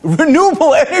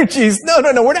 Renewable energies, no,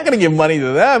 we're not going to give money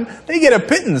to them. They get a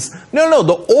pittance. No,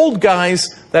 the old guys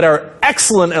that are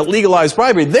excellent at legalized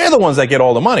bribery, they're the ones that get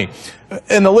all the money.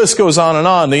 And the list goes on and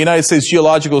on. The United States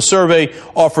Geological Survey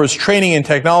offers training and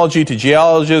technology to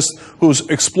geologists who's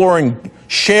exploring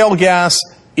shale gas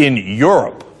in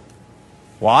Europe.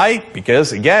 Why?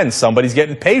 Because, again, somebody's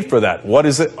getting paid for that. What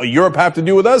does Europe have to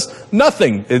do with us?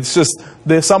 Nothing. It's just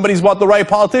somebody's bought the right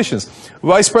politicians.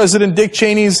 Vice President Dick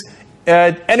Cheney's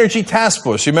Energy Task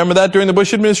Force, you remember that during the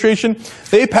Bush administration?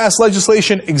 They passed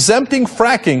legislation exempting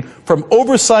fracking from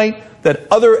oversight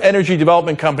that other energy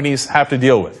development companies have to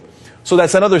deal with. So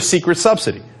that's another secret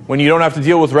subsidy. When you don't have to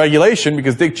deal with regulation,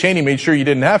 because Dick Cheney made sure you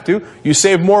didn't have to, you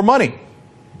save more money.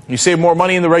 You save more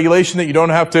money in the regulation that you don't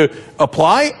have to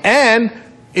apply, and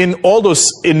in all those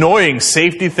annoying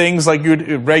safety things like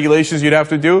regulations you'd have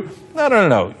to do.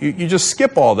 No. You just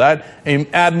skip all that and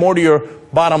add more to your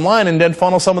bottom line and then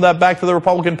funnel some of that back to the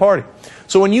Republican Party.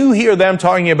 So when you hear them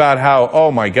talking about how, oh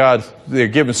my God, they're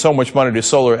giving so much money to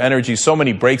solar energy, so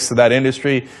many breaks to that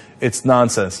industry, it's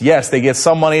nonsense. Yes, they get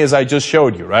some money, as I just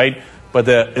showed you, right? But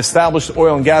the established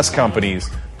oil and gas companies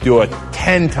do a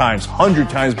 10 times, 100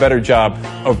 times better job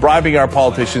of bribing our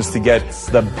politicians to get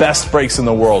the best breaks in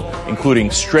the world,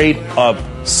 including straight up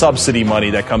subsidy money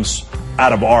that comes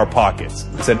out of our pockets.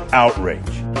 It's an outrage.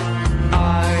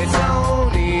 I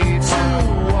don't need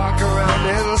to walk around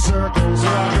in circles,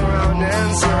 walk around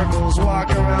in circles, walk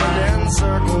around in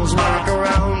circles, walk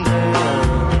around in.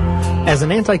 As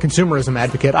an anti-consumerism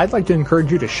advocate, I'd like to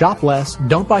encourage you to shop less,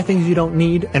 don't buy things you don't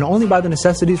need, and only buy the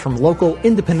necessities from local,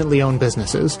 independently owned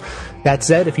businesses. That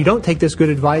said, if you don't take this good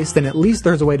advice, then at least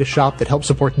there's a way to shop that helps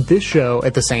support this show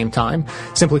at the same time.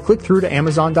 Simply click through to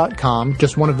Amazon.com,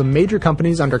 just one of the major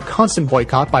companies under constant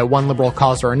boycott by one liberal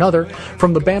cause or another,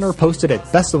 from the banner posted at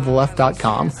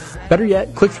bestoftheleft.com. Better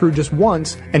yet, click through just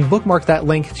once and bookmark that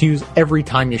link to use every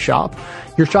time you shop.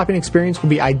 Your shopping experience will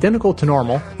be identical to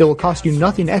normal. It will cost you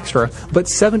nothing extra, but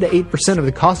 7 to 8% of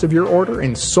the cost of your order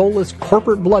in soulless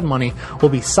corporate blood money will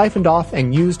be siphoned off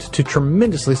and used to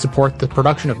tremendously support the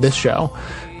production of this show.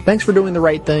 Thanks for doing the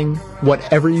right thing,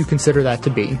 whatever you consider that to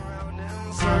be.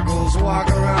 Circles, walk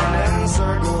around in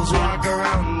circles, walk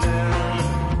around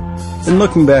in. In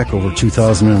looking back over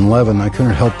 2011, I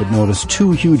couldn't help but notice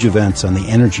two huge events on the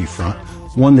energy front,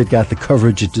 one that got the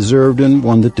coverage it deserved and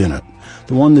one that didn't.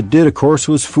 The one that did, of course,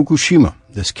 was Fukushima.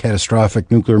 This catastrophic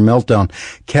nuclear meltdown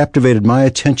captivated my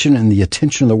attention and the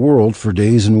attention of the world for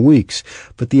days and weeks.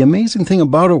 But the amazing thing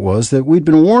about it was that we'd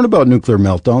been warned about nuclear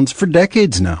meltdowns for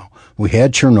decades now. We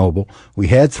had Chernobyl, we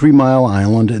had 3 Mile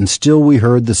Island, and still we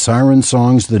heard the siren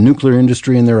songs of the nuclear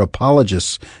industry and their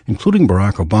apologists, including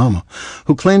Barack Obama,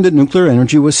 who claimed that nuclear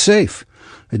energy was safe.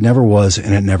 It never was,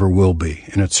 and it never will be.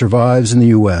 And it survives in the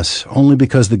U.S. only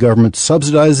because the government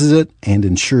subsidizes it and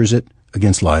insures it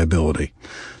against liability.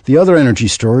 The other energy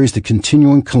story is the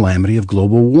continuing calamity of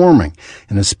global warming,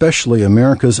 and especially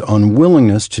America's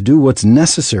unwillingness to do what's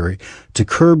necessary to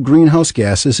curb greenhouse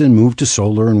gases and move to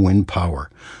solar and wind power.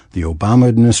 The Obama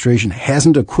administration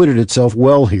hasn't acquitted itself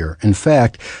well here. In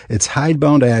fact, its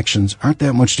hidebound actions aren't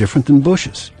that much different than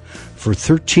Bush's. For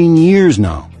 13 years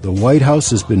now, the White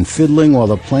House has been fiddling while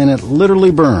the planet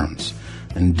literally burns,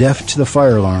 and deaf to the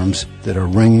fire alarms that are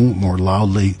ringing more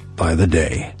loudly by the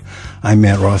day. I'm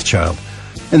Matt Rothschild.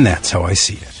 And that's how I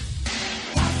see it.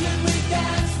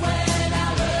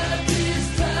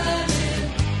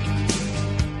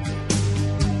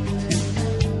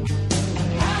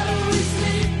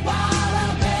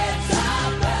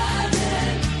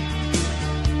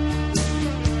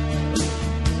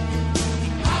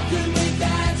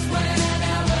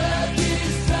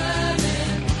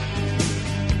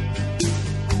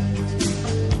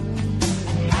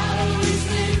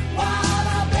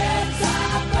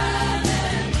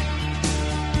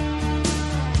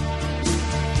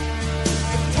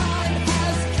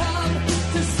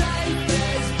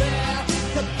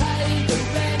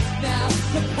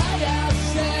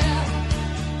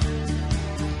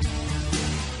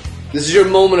 This is your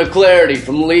moment of clarity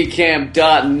from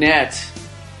LeeCamp.net.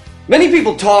 Many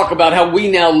people talk about how we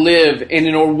now live in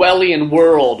an Orwellian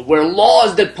world where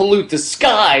laws that pollute the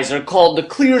skies are called the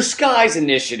Clear Skies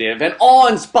Initiative, and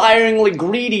awe-inspiringly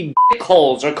greedy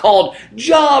dickholes are called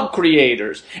job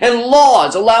creators, and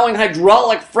laws allowing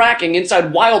hydraulic fracking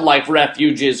inside wildlife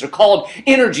refuges are called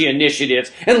energy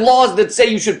initiatives, and laws that say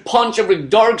you should punch every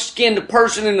dark-skinned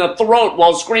person in the throat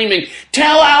while screaming,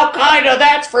 "Tell Al-Qaeda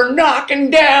that's for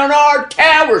knocking down our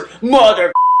towers,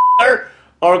 motherfucker,"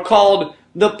 are called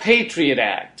the Patriot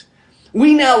Act.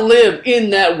 We now live in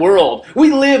that world.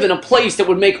 We live in a place that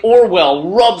would make Orwell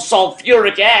rub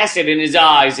sulfuric acid in his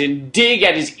eyes and dig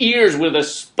at his ears with a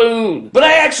spoon. But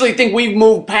I actually think we've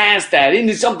moved past that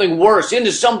into something worse,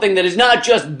 into something that is not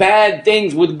just bad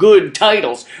things with good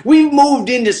titles. We've moved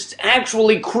into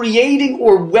actually creating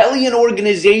Orwellian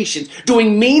organizations,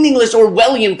 doing meaningless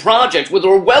Orwellian projects with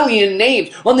Orwellian names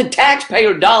on the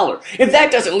taxpayer dollar. If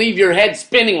that doesn't leave your head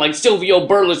spinning like Silvio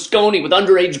Berlusconi with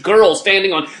underage girls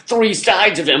standing on three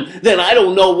sides of him, then I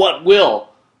don't know what will.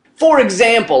 For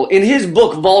example, in his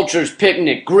book Vulture's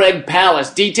Picnic, Greg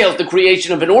Palast details the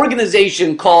creation of an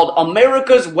organization called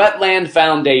America's Wetland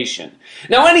Foundation.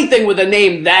 Now, anything with a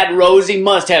name that rosy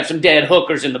must have some dead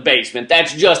hookers in the basement.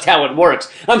 That's just how it works.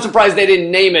 I'm surprised they didn't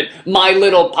name it My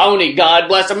Little Pony, God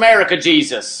Bless America,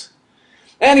 Jesus.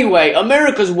 Anyway,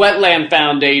 America's Wetland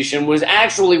Foundation was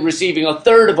actually receiving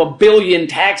 1/3 of $1 billion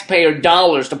taxpayer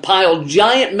dollars to pile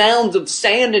giant mounds of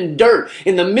sand and dirt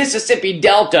in the Mississippi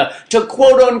Delta to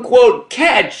quote-unquote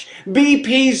catch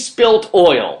BP's spilt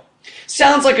oil.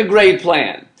 Sounds like a great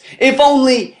plan. If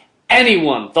only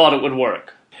anyone thought it would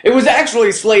work. It was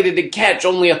actually slated to catch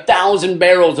only 1,000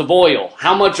 barrels of oil.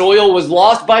 How much oil was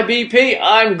lost by BP?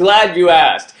 I'm glad you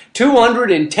asked.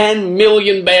 210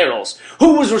 million barrels.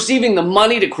 Who was receiving the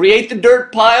money to create the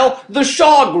dirt pile? The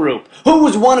Shaw Group. Who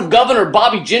was one of Governor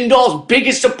Bobby Jindal's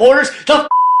biggest supporters? The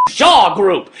Shaw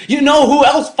Group. You know who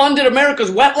else funded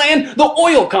America's wetland? The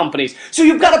oil companies. So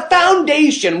you've got a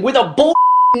foundation with a bull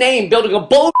name building a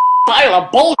bull pile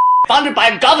of bull funded by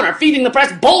a governor feeding the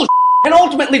press bull and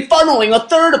ultimately funneling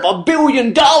 1/3 of $1 billion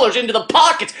into the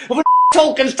pockets of a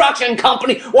toll construction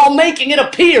company while making it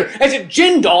appear as if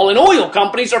Jindal and oil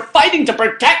companies are fighting to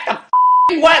protect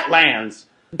the wetlands.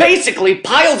 Basically,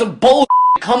 piles of bull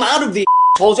come out of the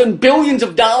assholes and billions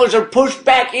of dollars are pushed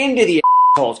back into the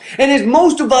assholes. And as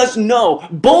most of us know,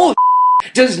 bull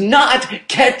does not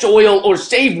catch oil or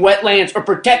save wetlands or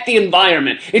protect the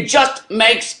environment. It just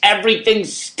makes everything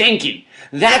stinky.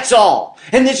 That's all.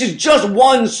 And this is just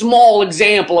one small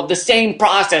example of the same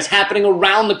process happening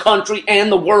around the country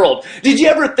and the world. Did you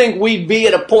ever think we'd be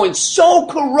at a point so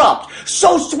corrupt,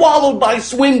 so swallowed by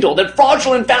swindle, that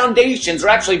fraudulent foundations are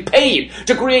actually paid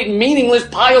to create meaningless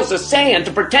piles of sand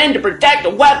to pretend to protect the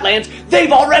wetlands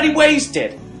they've already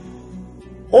wasted?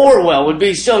 Orwell would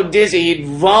be so dizzy he'd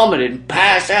vomit and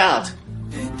pass out.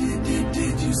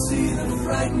 Did you see the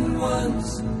frightened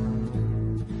ones?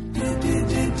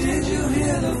 Did you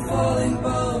hear the falling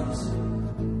bombs?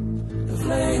 The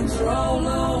flames are all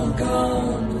long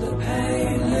gone, but the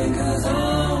pain lingers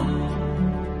on.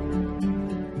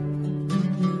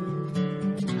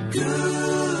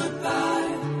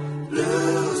 Goodbye,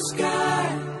 blue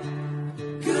sky.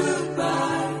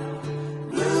 Goodbye,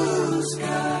 blue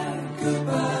sky.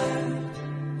 Goodbye.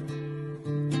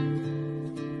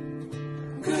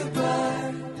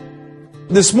 Goodbye.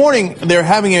 This morning, they're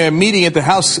having a meeting at the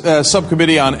House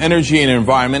Subcommittee on Energy and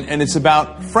Environment, and it's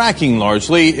about fracking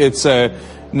largely. It's a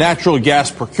natural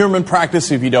gas procurement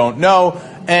practice, if you don't know.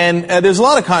 And there's a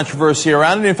lot of controversy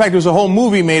around it. In fact, there's a whole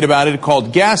movie made about it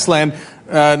called Gasland.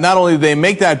 Not only did they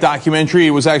make that documentary,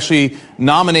 it was actually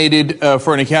nominated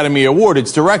for an Academy Award.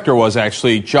 Its director was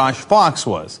actually Josh Fox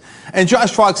was. And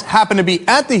Josh Fox happened to be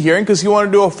at the hearing because he wanted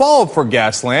to do a follow-up for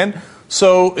Gasland.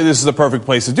 So this is the perfect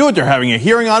place to do it. They're having a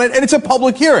hearing on it, and it's a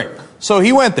public hearing. So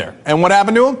he went there. And what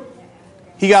happened to him?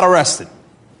 He got arrested.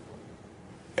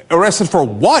 Arrested for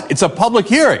what? It's a public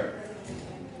hearing.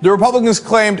 The Republicans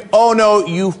claimed, oh no,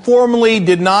 you formally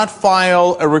did not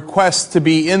file a request to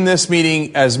be in this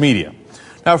meeting as media.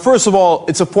 Now, first of all,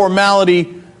 it's a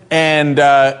formality, and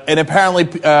apparently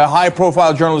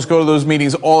high-profile journalists go to those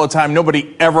meetings all the time.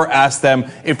 Nobody ever asked them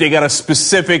if they got a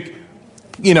specific,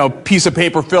 piece of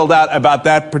paper filled out about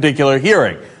that particular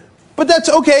hearing. But that's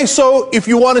okay. So if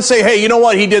you want to say, hey, you know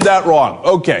what, he did that wrong.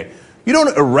 Okay. You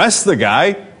don't arrest the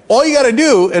guy. All you got to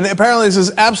do, and apparently this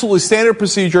is absolutely standard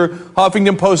procedure,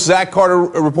 Huffington Post, Zach Carter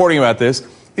reporting about this,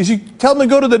 is you tell them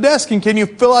to go to the desk and can you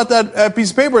fill out that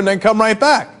piece of paper and then come right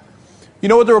back. You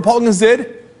know what the Republicans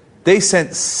did? They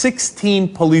sent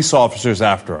 16 police officers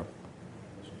after him.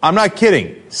 I'm not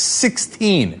kidding.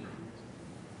 16.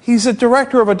 He's a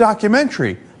director of a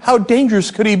documentary. How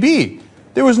dangerous could he be?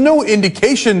 There was no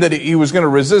indication that he was going to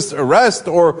resist arrest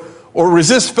or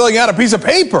resist filling out a piece of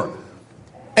paper.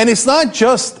 And it's not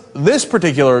just this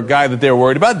particular guy that they're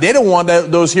worried about. They don't want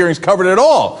those hearings covered at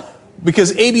all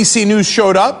because ABC News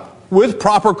showed up with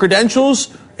proper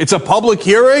credentials. It's a public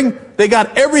hearing. They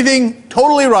got everything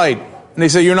totally right. And they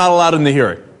say, you're not allowed in the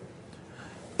hearing.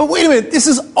 But wait a minute. This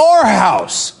is our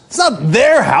house. It's not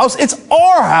their house. It's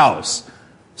our house.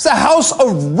 It's the House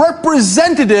of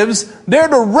Representatives there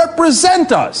to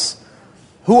represent us,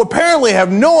 who apparently have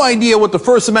no idea what the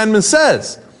First Amendment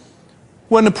says.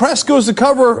 When the press goes to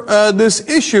cover this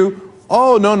issue,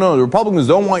 oh, no, the Republicans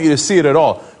don't want you to see it at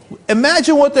all.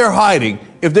 Imagine what they're hiding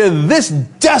if they're this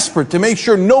desperate to make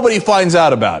sure nobody finds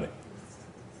out about it.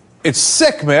 It's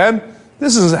sick, man.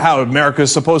 This is how America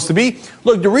is supposed to be.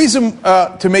 Look, the reason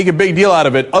to make a big deal out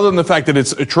of it, other than the fact that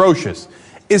it's atrocious,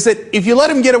 is that if you let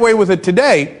him get away with it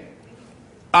today,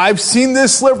 I've seen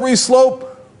this slippery slope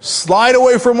slide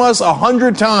away from us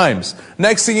 100 times.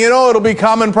 Next thing you know, it'll be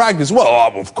common practice. Well,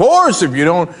 of course, if you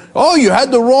don't,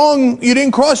 you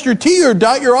didn't cross your T or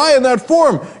dot your I in that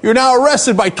form. You're now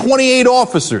arrested by 28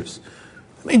 officers.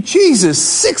 I mean, Jesus,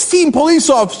 16 police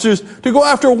officers to go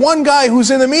after one guy who's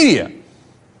in the media.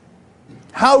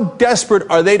 How desperate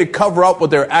are they to cover up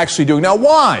what they're actually doing? Now,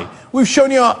 why? We've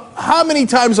shown you how many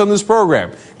times on this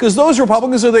program? Because those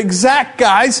Republicans are the exact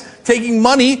guys taking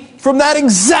money from that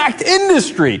exact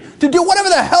industry to do whatever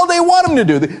the hell they want them to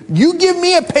do. You give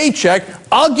me a paycheck,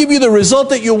 I'll give you the result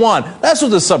that you want. That's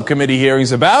what the subcommittee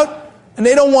hearing's about. And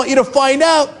they don't want you to find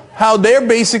out how they're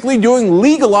basically doing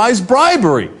legalized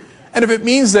bribery. And if it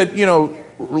means that,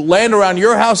 land around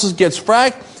your houses gets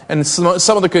fracked and some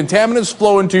of the contaminants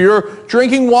flow into your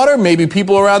drinking water, maybe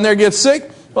people around there get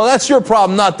sick, well, that's your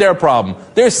problem, not their problem.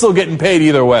 They're still getting paid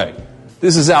either way.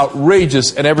 This is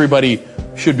outrageous, and everybody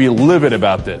should be livid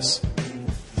about this.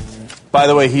 By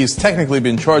the way, he's technically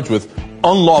been charged with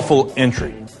unlawful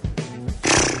entry.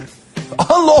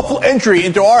 Unlawful entry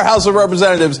into our House of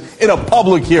Representatives in a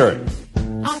public hearing.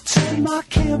 I turn my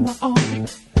camera on.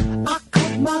 I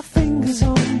cut my fingers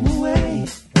on the way.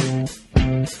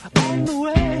 On the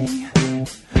way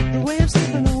I'm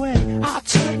slipping away. I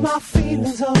turned my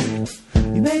feelings on.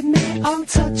 You made me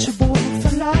untouchable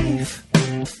for life.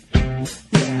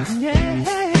 Yeah,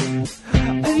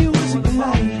 and you wasn't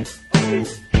polite.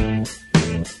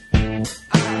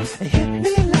 It hit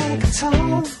me like a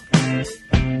ton.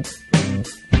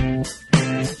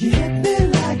 You hit me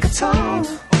like a ton.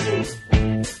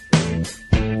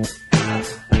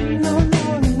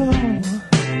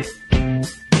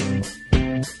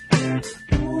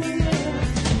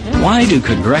 Why do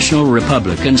congressional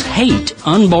Republicans hate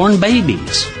unborn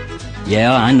babies?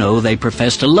 Yeah, I know they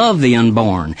profess to love the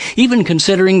unborn, even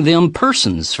considering them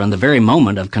persons from the very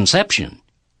moment of conception.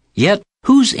 Yet,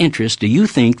 whose interest do you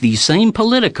think these same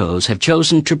politicos have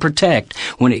chosen to protect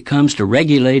when it comes to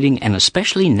regulating an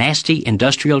especially nasty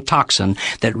industrial toxin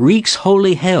that wreaks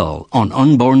holy hell on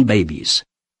unborn babies?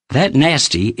 That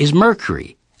nasty is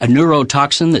mercury, a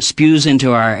neurotoxin that spews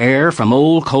into our air from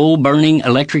old coal-burning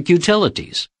electric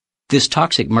utilities. This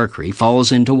toxic mercury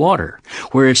falls into water,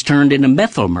 where it's turned into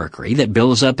methylmercury that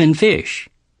builds up in fish.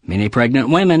 Many pregnant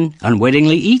women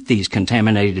unwittingly eat these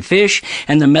contaminated fish,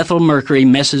 and the methylmercury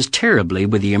messes terribly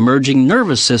with the emerging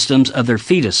nervous systems of their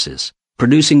fetuses,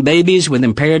 producing babies with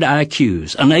impaired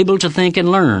IQs, unable to think and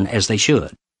learn as they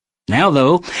should. Now,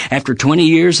 though, after 20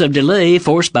 years of delay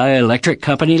forced by electric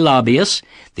company lobbyists,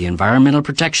 the Environmental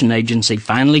Protection Agency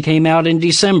finally came out in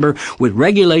December with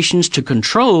regulations to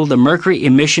control the mercury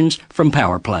emissions from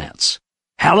power plants.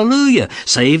 Hallelujah!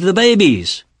 Save the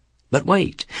babies! But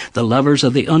wait, the lovers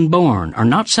of the unborn are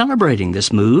not celebrating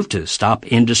this move to stop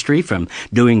industry from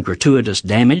doing gratuitous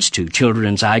damage to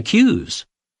children's IQs.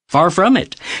 Far from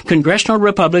it. Congressional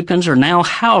Republicans are now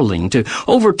howling to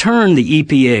overturn the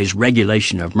EPA's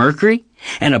regulation of mercury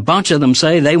And a bunch of them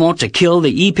say they want to kill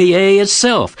the EPA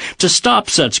itself to stop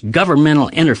such governmental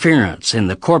interference in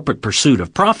the corporate pursuit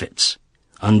of profits.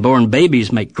 Unborn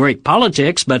babies make great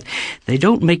politics, but they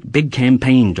don't make big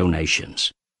campaign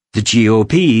donations. The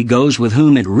GOP goes with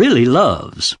whom it really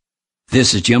loves.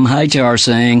 This is Jim Hightower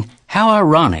saying, how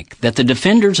ironic that the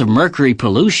defenders of mercury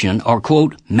pollution are,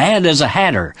 quote, mad as a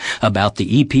hatter about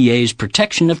the EPA's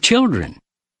protection of children.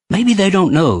 Maybe they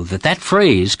don't know that that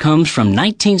phrase comes from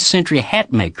 19th century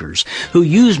hat makers who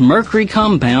used mercury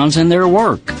compounds in their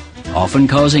work, often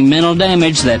causing mental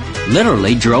damage that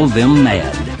literally drove them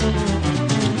mad.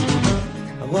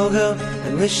 I woke up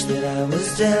and wished that I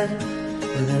was dead,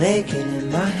 with an aching in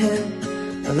my head.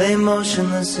 I lay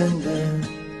motionless in bed.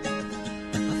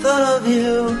 I thought of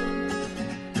you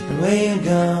and where you're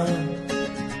gone.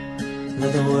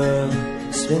 Let the world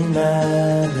spin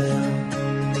madly on.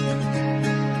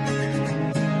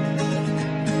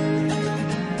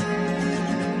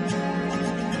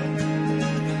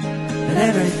 And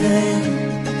everything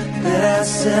that I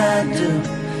said I'd do,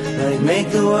 like make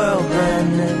the world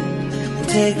brand new and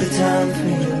take the time for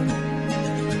you.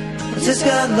 I just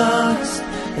got lost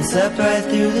and slept right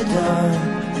through the dawn,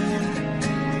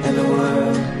 and the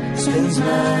world spins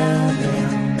madly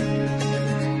on.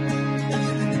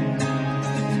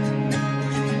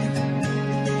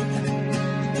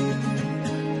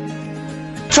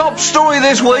 Top story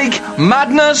this week,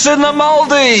 madness in the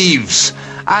Maldives.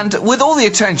 And with all the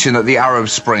attention that the Arab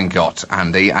Spring got,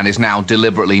 Andy, and is now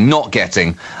deliberately not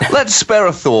getting, let's spare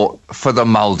a thought for the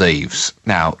Maldives.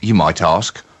 Now, you might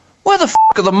ask, where the f***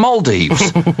 are the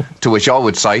Maldives? To which I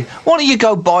would say, why don't you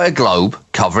go buy a globe,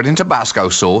 cover it in Tabasco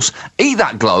sauce, eat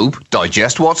that globe,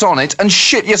 digest what's on it, and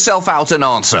shit yourself out an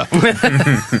answer.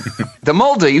 The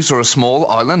Maldives are a small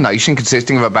island nation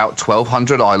consisting of about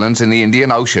 1,200 islands in the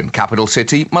Indian Ocean. Capital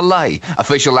city, Malay.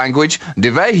 Official language,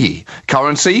 Divehi.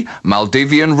 Currency,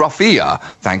 Maldivian Rufiya.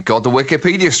 Thank God the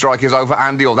Wikipedia strike is over,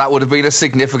 Andy, or that would have been a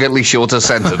significantly shorter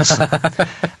sentence.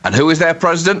 And who is their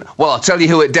president? Well, I'll tell you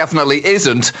who it definitely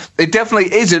isn't. It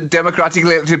definitely isn't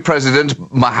democratically elected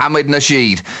President Mohammed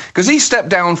Nasheed, because he stepped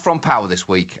down from power this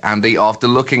week, Andy, after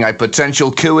looking a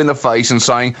potential coup in the face and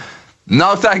saying,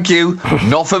 no, thank you,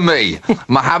 not for me.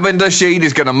 Mohammed Nasheed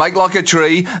is going to make like a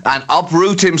tree and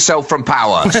uproot himself from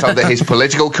power so that his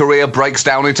political career breaks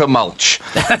down into mulch.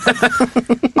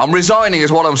 I'm resigning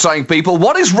is what I'm saying, people.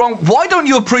 What is wrong? Why don't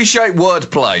you appreciate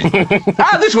wordplay?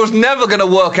 This was never going to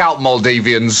work out,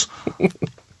 Maldivians.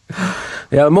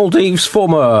 Yeah, Maldives,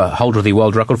 former holder of the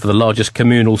world record for the largest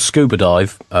communal scuba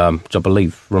dive, which I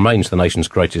believe remains the nation's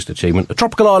greatest achievement, a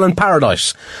tropical island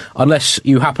paradise, unless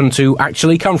you happen to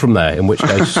actually come from there, in which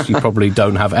case you probably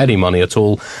don't have any money at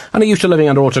all, and are used to living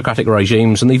under autocratic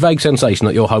regimes, and the vague sensation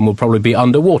that your home will probably be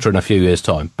underwater in a few years'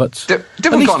 time. But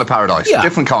different kind of paradise, yeah,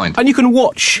 different kind. And you can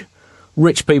watch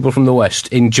rich people from the West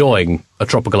enjoying a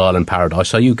tropical island paradise,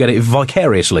 so you get it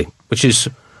vicariously, which is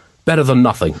better than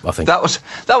nothing, I think. That was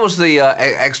the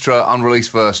extra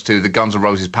unreleased verse to the Guns N'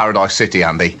 Roses Paradise City,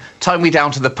 Andy. Take me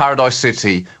down to the Paradise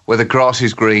City where the grass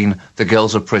is green, the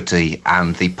girls are pretty,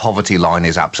 and the poverty line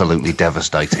is absolutely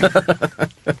devastating.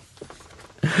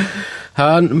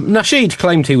 Nasheed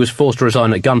claimed he was forced to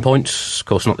resign at gunpoint. Of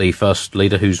course, not the first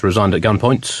leader who's resigned at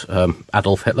gunpoint.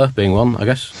 Adolf Hitler being one, I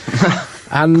guess.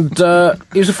 And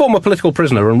he was a former political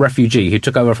prisoner and refugee who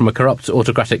took over from a corrupt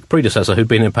autocratic predecessor who'd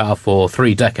been in power for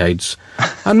 3 decades,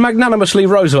 and magnanimously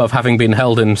rose above having been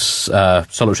held in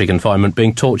solitary confinement,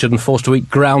 being tortured and forced to eat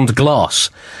ground glass,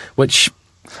 which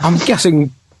I'm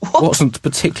guessing wasn't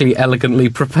particularly elegantly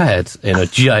prepared in a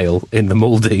jail in the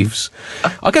Maldives.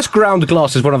 I guess ground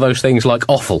glass is one of those things like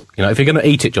offal. You know, if you're going to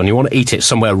eat it, John, you want to eat it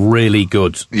somewhere really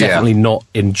good. Yeah. Definitely not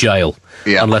in jail.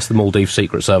 Yeah. Unless the Maldives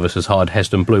Secret Service has hired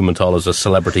Heston Blumenthal as a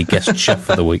celebrity guest chef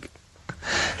for the week.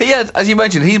 He had, as you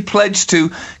mentioned, he pledged to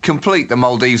complete the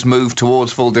Maldives' move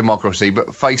towards full democracy,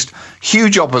 but faced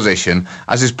huge opposition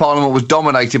as his parliament was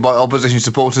dominated by opposition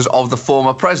supporters of the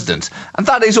former president. And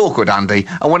that is awkward, Andy.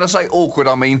 And when I say awkward,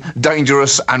 I mean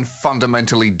dangerous and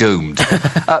fundamentally doomed.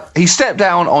 He stepped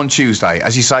down on Tuesday,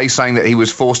 as you say, saying that he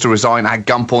was forced to resign at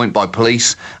gunpoint by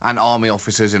police and army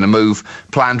officers in a move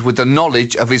planned with the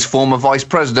knowledge of his former vice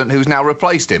president, who's now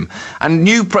replaced him. And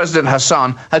new President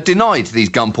Hassan had denied these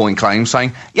gunpoint claims,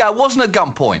 saying, yeah, it wasn't a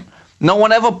gunpoint. No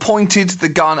one ever pointed the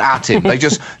gun at him. They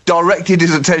just directed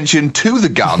his attention to the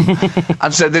gun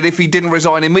and said that if he didn't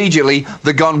resign immediately,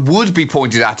 the gun would be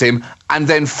pointed at him and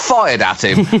then fired at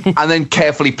him and then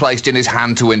carefully placed in his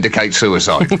hand to indicate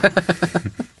suicide.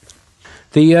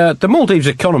 The Maldives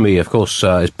economy, of course,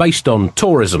 is based on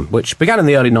tourism, which began in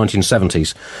the early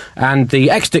 1970s. And the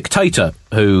ex-dictator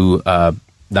who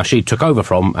Nasheed took over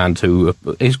from, and who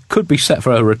could be set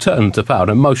for a return to power, an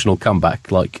emotional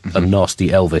comeback like a nasty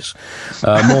Elvis.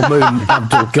 Maumoon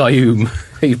Abdul Gayoom.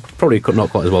 He probably not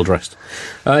quite as well dressed.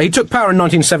 He took power in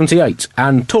 1978,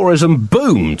 and tourism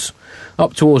boomed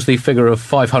up towards the figure of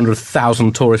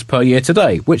 500,000 tourists per year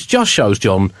today, which just shows,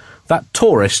 John, that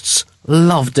tourists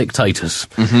love dictators.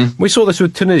 We saw this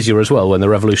with Tunisia as well when the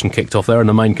revolution kicked off there, and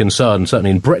the main concern, certainly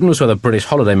in Britain, was whether British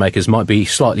holidaymakers might be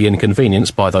slightly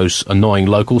inconvenienced by those annoying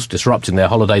locals disrupting their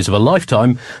holidays of a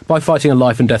lifetime by fighting a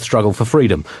life and death struggle for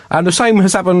freedom. And the same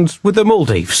has happened with the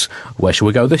Maldives. Where shall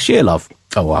we go this year, love?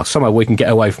 Oh, well, somewhere we can get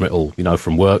away from it all, you know,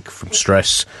 from work, from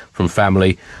stress, from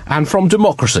family, and from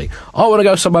democracy. I want to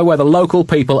go somewhere where the local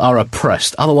people are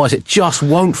oppressed, otherwise it just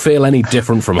won't feel any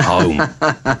different from home.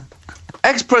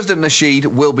 Ex-President Nasheed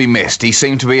will be missed. He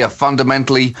seemed to be a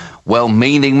fundamentally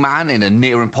well-meaning man in a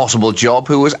near-impossible job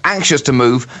who was anxious to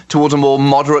move towards a more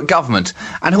moderate government,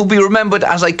 and who'll be remembered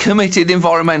as a committed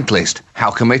environmentalist. How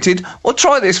committed? Well,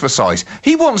 try this for size.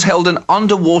 He once held an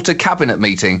underwater cabinet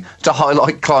meeting to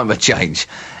highlight climate change.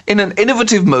 In an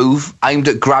innovative move aimed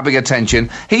at grabbing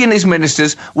attention, he and his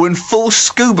ministers were in full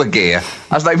scuba gear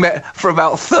as they met for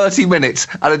about 30 minutes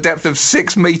at a depth of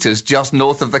 6 metres just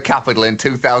north of the capital in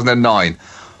 2009.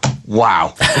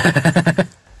 Wow.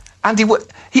 And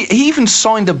he even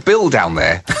signed a bill down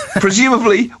there,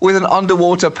 presumably with an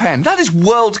underwater pen. That is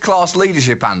world-class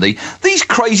leadership, Andy. These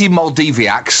crazy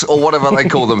Maldiviacs, or whatever they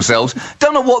call themselves,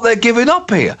 don't know what they're giving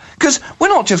up here. Because we're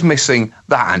not just missing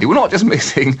that, Andy. We're not just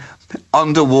missing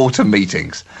underwater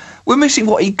meetings. We're missing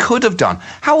what he could have done.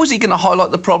 How was he going to highlight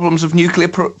the problems of nuclear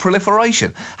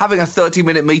proliferation? Having a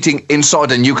 30-minute meeting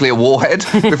inside a nuclear warhead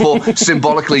before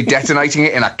symbolically detonating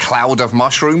it in a cloud of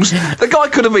mushrooms? The guy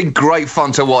could have been great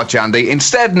fun to watch, Andy.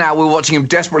 Instead, now we're watching him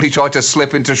desperately try to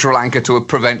slip into Sri Lanka to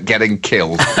prevent getting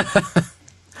killed.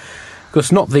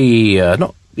 Because not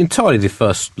entirely the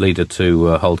first leader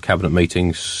to hold cabinet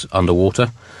meetings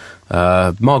underwater.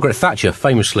 Margaret Thatcher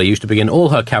famously used to begin all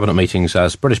her cabinet meetings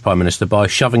as British Prime Minister by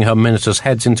shoving her ministers'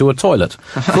 heads into a toilet,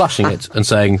 flushing it and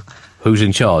saying, "Who's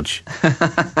in charge?"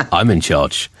 "I'm in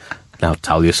charge. Now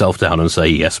towel yourself down and say,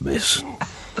 'Yes, miss.'"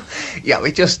 Yeah,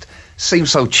 it just seemed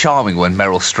so charming when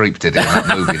Meryl Streep did it in that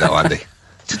movie, though, Andy. It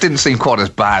just didn't seem quite as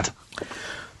bad.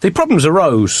 The problems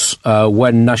arose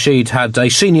when Nasheed had a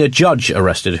senior judge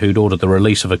arrested who'd ordered the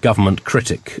release of a government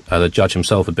critic. The judge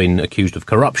himself had been accused of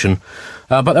corruption,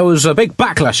 but there was a big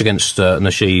backlash against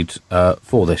Nasheed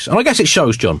for this. And I guess it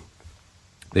shows, John,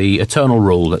 the eternal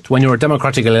rule that when you're a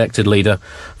democratically elected leader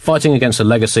fighting against a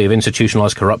legacy of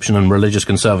institutionalised corruption and religious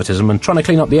conservatism and trying to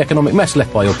clean up the economic mess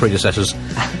left by your predecessors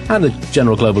and the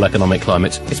general global economic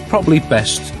climate, it's probably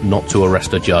best not to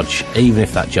arrest a judge, even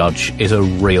if that judge is a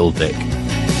real dick.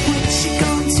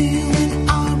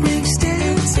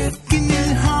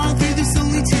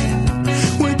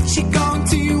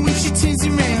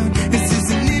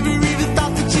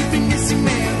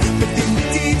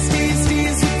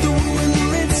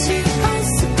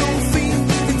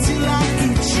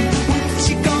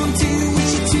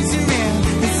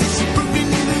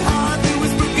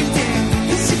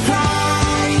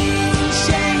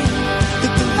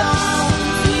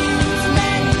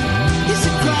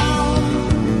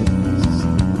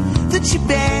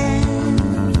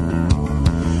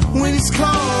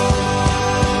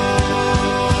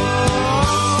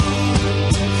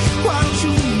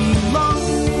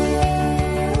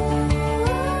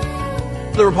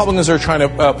 The Republicans are trying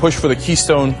to push for the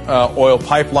Keystone oil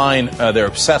pipeline. They're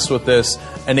obsessed with this,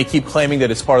 and they keep claiming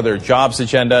that it's part of their jobs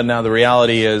agenda. Now, the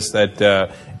reality is that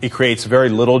it creates very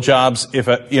little jobs if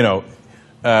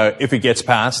it gets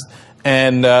passed.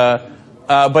 And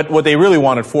but what they really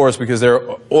want it for is because their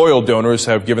oil donors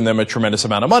have given them a tremendous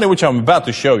amount of money, which I'm about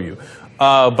to show you.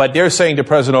 But they're saying to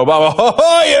President Obama,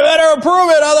 "Oh, you better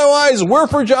approve it, otherwise we're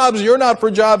for jobs, you're not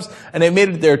for jobs," and they made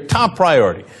it their top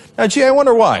priority. Now, gee, I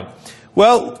wonder why.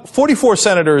 Well, 44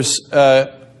 senators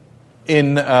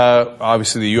in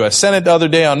obviously the U.S. Senate the other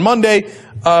day on Monday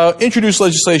introduced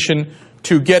legislation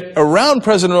to get around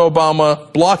President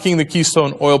Obama blocking the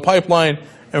Keystone oil pipeline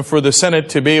and for the Senate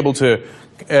to be able to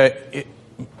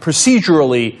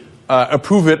procedurally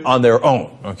approve it on their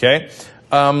own, okay?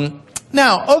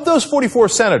 Now, of those 44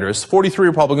 senators, 43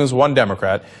 Republicans, 1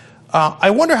 Democrat,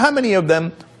 I wonder how many of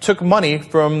them took money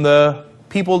from the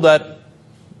people that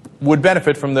would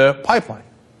benefit from the pipeline.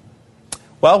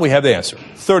 Well, we have the answer.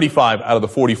 35 out of the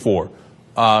 44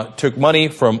 took money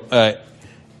from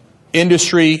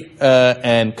industry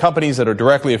and companies that are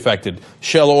directly affected.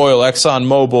 Shell Oil,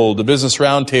 ExxonMobil, the Business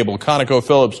Roundtable,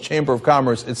 ConocoPhillips, Chamber of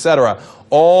Commerce, etc.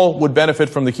 All would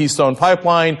benefit from the Keystone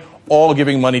pipeline, all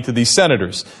giving money to these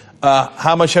senators.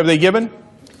 How much have they given?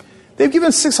 They've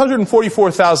given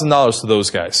 $644,000 to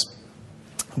those guys.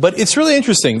 But it's really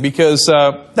interesting because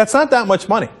that's not that much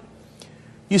money.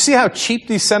 You see how cheap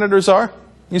these senators are?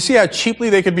 You see how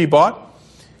cheaply they could be bought?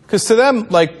 Because to them,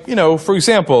 like, for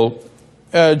example,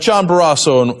 John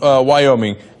Barrasso in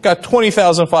Wyoming got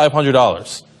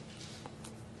 $20,500.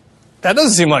 That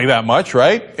doesn't seem like that much,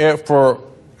 right? For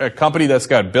a company that's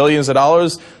got billions of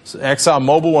dollars,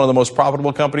 ExxonMobil, one of the most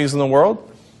profitable companies in the world.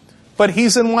 But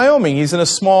he's in Wyoming. He's in a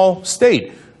small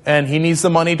state, and he needs the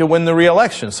money to win the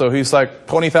re-election. So he's like,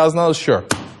 $20,000, sure.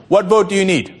 What vote do you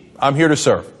need? I'm here to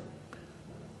serve.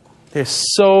 They're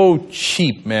so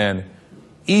cheap, man.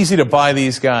 Easy to buy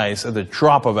these guys at the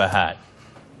drop of a hat.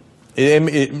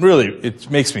 It really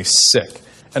makes me sick.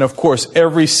 And of course,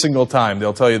 every single time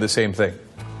they'll tell you the same thing.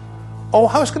 Oh,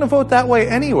 I was going to vote that way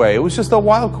anyway. It was just a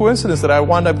wild coincidence that I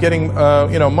wound up getting,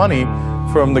 money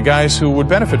from the guys who would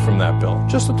benefit from that bill.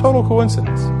 Just a total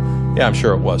coincidence. Yeah, I'm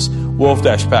sure it was.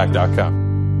 Wolf-Pack.com.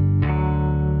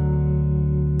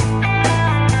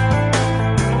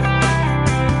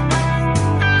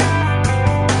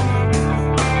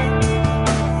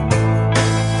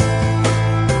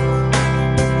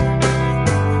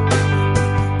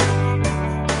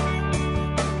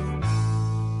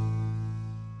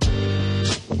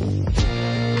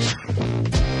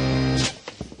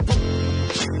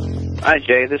 Hi,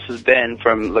 Jay. This is Ben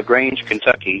from LaGrange,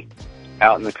 Kentucky,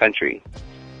 out in the country.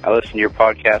 I listen to your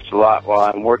podcast a lot while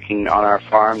I'm working on our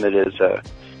farm that is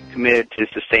committed to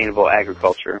sustainable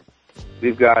agriculture.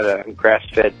 We've got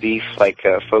grass-fed beef like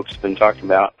folks have been talking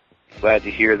about. Glad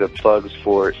to hear the plugs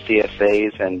for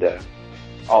CSAs and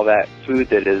all that food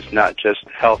that is not just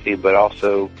healthy but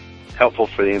also helpful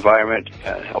for the environment,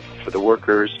 helpful for the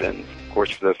workers, and, of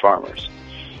course, for the farmers.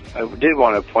 I did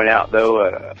want to point out,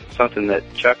 though, something that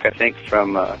Chuck, I think,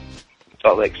 from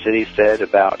Salt Lake City said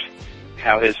about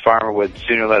how his farmer would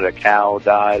sooner let a cow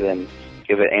die than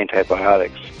give it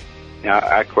antibiotics. Now,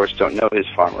 I, of course, don't know his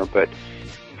farmer, but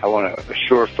I want to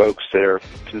assure folks that are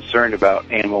concerned about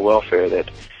animal welfare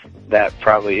that that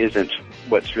probably isn't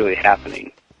what's really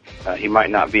happening. He might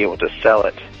not be able to sell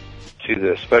it to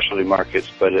the specialty markets,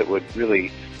 but it would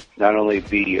really not only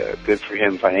be good for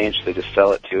him financially to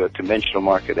sell it to a conventional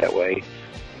market that way,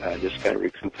 just kind of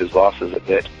recoup his losses a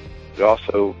bit, but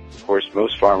also, of course,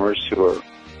 most farmers who are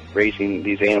raising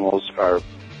these animals are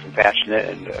compassionate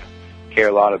and care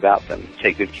a lot about them,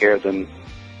 take good care of them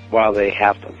while they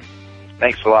have them.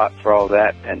 Thanks a lot for all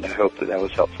that, and I hope that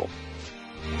was helpful.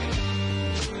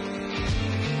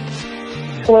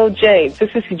 Hello, Jay. This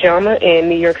is Hijama in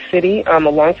New York City. I'm a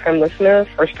longtime listener,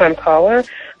 first-time caller,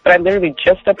 but I literally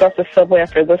just stepped off the subway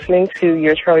after listening to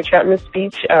your Charlie Chapman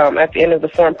speech at the end of the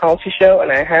Foreign Policy Show,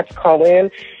 and I had to call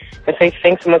in and say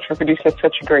thanks so much for producing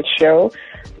such a great show,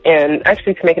 and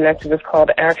actually to make an activist call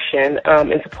to action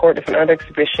in support of an art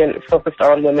exhibition focused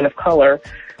on women of color.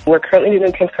 We're currently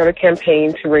doing a Kickstarter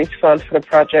campaign to raise funds for the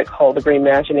project called The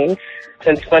Reimagining,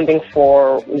 since funding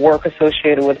for work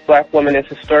associated with black women is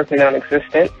historically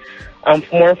non-existent. For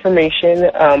more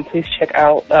information, please check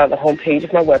out the homepage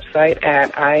of my website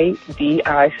at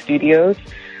IDI Studios.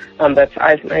 That's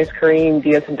Eyes and Ice Cream,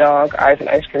 D as in dog, Eyes and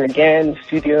Ice Cream again,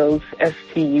 Studios,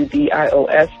 STUDIOS.com.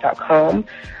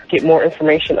 Get more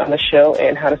information on the show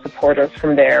and how to support us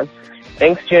from there.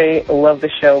 Thanks, Jay. I love the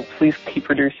show. Please keep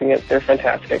producing it. They're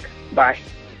fantastic. Bye.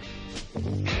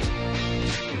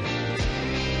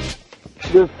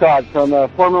 This is Todd from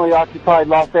formerly occupied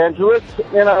Los Angeles,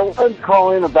 and I wanted to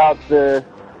call in about the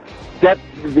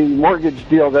mortgage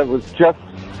deal that was just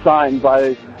signed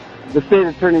by the state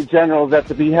attorney general at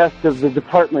the behest of the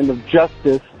Department of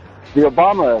Justice, the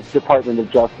Obama Department of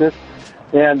Justice.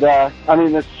 And,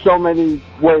 there's so many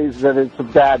ways that it's a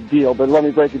bad deal, but let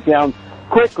me break it down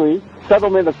quickly.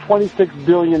 Settlement of $26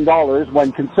 billion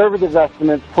when conservative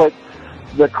estimates put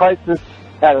the crisis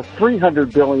at a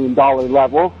 $300 billion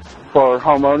level for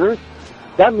homeowners.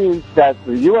 That means that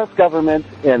the U.S. government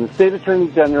and the state attorney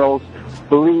generals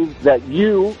believe that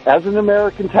you, as an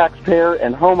American taxpayer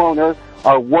and homeowner,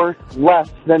 are worth less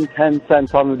than 10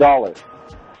 cents on the dollar.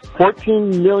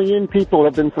 14 million people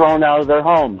have been thrown out of their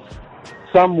homes.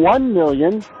 Some 1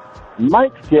 million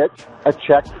might get a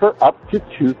check for up to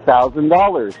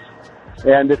 $2,000.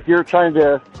 And if you're trying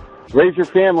to raise your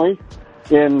family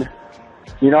in,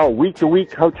 a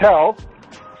week-to-week hotel,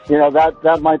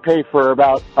 that might pay for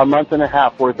about a month and a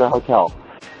half worth of hotel.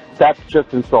 That's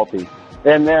just insulting.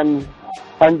 And then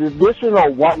an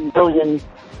additional 1 million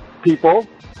people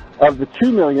of the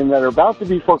 2 million that are about to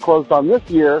be foreclosed on this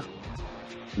year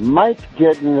might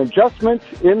get an adjustment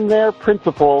in their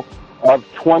principal of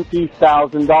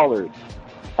 $20,000.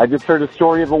 I just heard a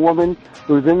story of a woman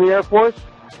who was in the Air Force,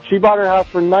 She bought her house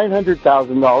for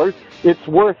 $900,000. It's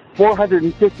worth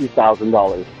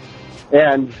 $450,000.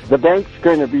 And the bank's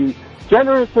going to be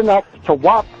generous enough to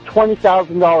whop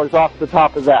 $20,000 off the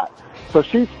top of that. So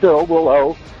she still will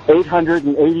owe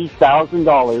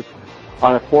 $880,000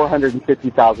 on a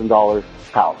 $450,000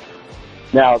 house.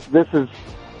 Now, this is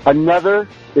another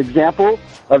example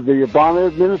of the Obama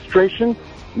administration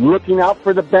looking out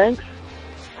for the banks,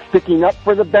 sticking up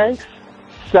for the banks,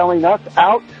 selling us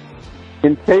out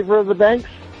in favor of the banks,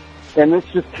 and this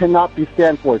just cannot be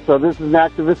stand for. So this is an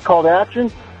activist call to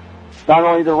action, not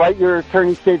only to write your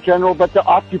Attorney State General, but to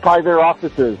occupy their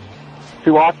offices,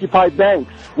 to occupy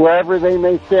banks, wherever they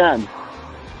may stand.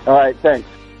 All right, thanks.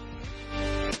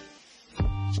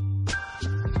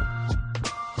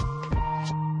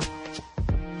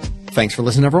 Thanks for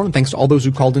listening, everyone. Thanks to all those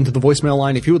who called into the voicemail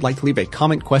line. If you would like to leave a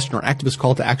comment, question, or activist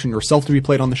call to action yourself to be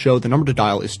played on the show, the number to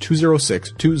dial is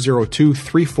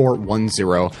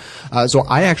 206-202-3410. So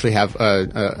I actually have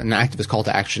an activist call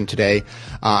to action today.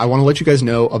 I want to let you guys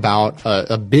know about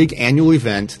a big annual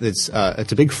event that's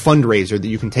it's a big fundraiser that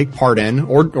you can take part in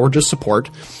or just support.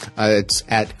 It's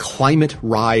at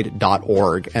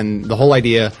climateride.org. And the whole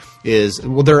idea is,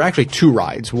 well, there are actually two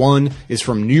rides. One is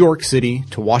from New York City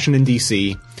to Washington,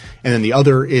 D.C., and then the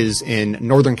other is in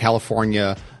Northern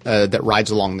California that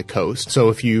rides along the coast. So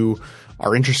if you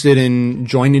are interested in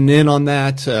joining in on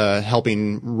that,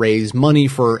 helping raise money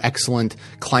for excellent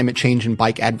climate change and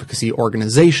bike advocacy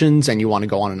organizations, and you want to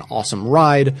go on an awesome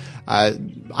ride,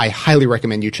 I highly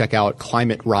recommend you check out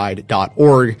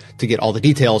climateride.org to get all the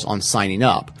details on signing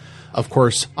up. Of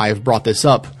course, I have brought this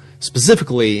up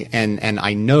specifically, and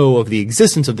I know of the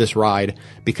existence of this ride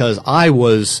because I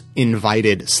was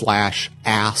invited /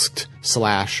 asked /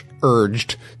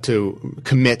 urged to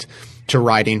commit to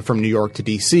riding from New York to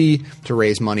DC to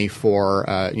raise money for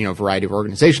a variety of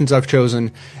organizations I've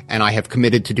chosen, and I have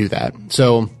committed to do that.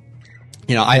 So,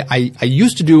 I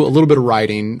used to do a little bit of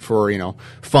riding for,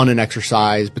 fun and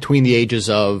exercise between the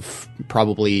ages of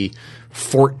probably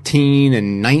 14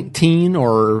 and 19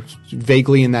 or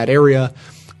vaguely in that area.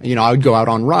 I would go out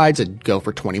on rides. I'd go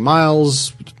for 20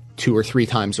 miles 2 or 3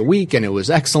 times a week, and it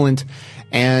was excellent.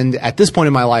 And at this point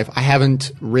in my life, I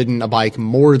haven't ridden a bike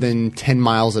more than 10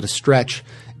 miles at a stretch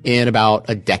in about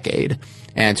a decade.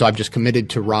 And so I've just committed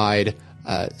to ride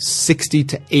 60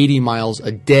 to 80 miles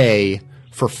a day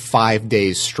for 5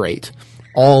 days straight,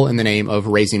 all in the name of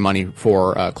raising money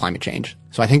for climate change.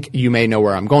 So I think you may know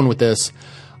where I'm going with this.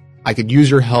 I could use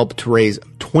your help to raise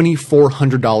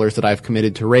 $2,400 that I've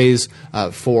committed to raise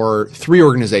for 3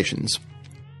 organizations.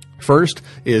 First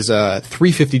is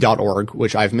 350.org,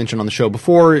 which I've mentioned on the show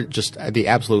before, just the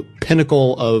absolute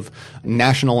pinnacle of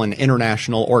national and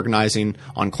international organizing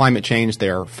on climate change. They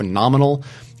are phenomenal.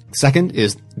 Second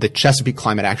is the Chesapeake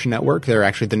Climate Action Network. They're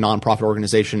actually the nonprofit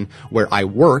organization where I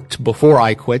worked before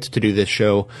I quit to do this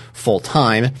show full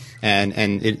time.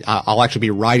 And I'll actually be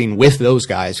riding with those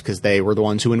guys because they were the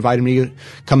ones who invited me to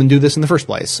come and do this in the first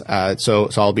place. So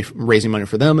I'll be raising money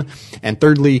for them. And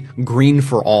thirdly, Green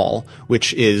for All,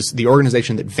 which is the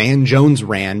organization that Van Jones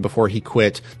ran before he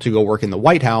quit to go work in the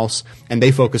White House. And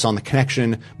they focus on the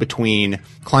connection between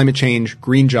climate change,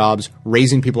 green jobs,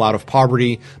 raising people out of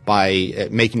poverty by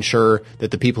making sure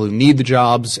that the people who need the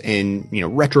jobs in,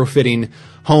 retrofitting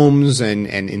homes and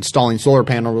installing solar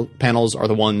panels are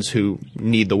the ones who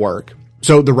need the work.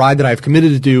 So the ride that I've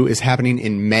committed to do is happening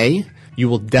in May. You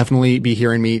will definitely be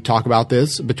hearing me talk about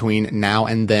this between now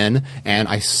and then, and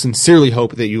I sincerely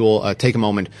hope that you will take a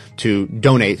moment to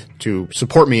donate to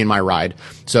support me in my ride.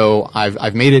 So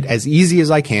I've made it as easy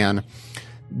as I can.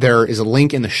 There is a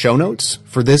link in the show notes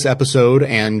for this episode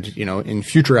and, in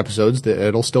future episodes,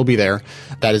 it'll still be there.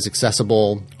 That is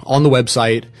accessible on the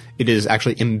website. It is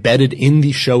actually embedded in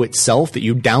the show itself that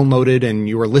you downloaded and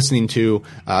you are listening to.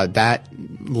 That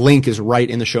link is right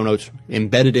in the show notes,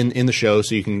 embedded in the show,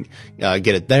 so you can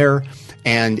get it there.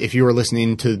 And if you are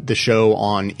listening to the show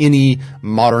on any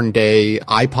modern day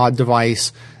iPod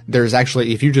device, there's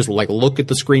actually, if you just look at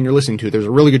the screen you're listening to, there's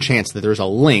a really good chance that there's a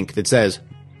link that says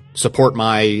support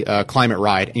my climate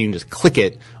ride, and you can just click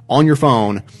it on your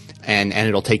phone and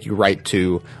it'll take you right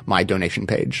to my donation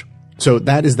page. So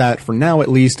that is that for now, at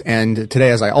least. And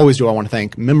today, as I always do, I want to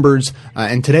thank members.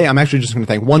 And today, I'm actually just going to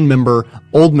thank one member,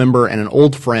 and an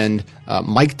old friend,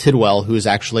 Mike Tidwell, who is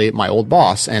actually my old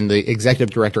boss and the executive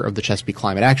director of the Chesapeake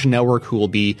Climate Action Network, who will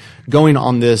be going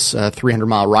on this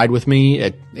 300-mile ride with me.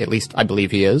 At least I believe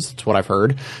he is. That's what I've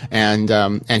heard. And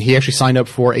he actually signed up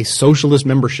for a socialist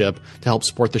membership to help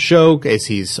support the show, as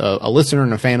he's a listener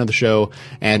and a fan of the show,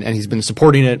 and he's been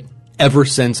supporting it ever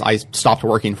since I stopped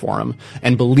working for him.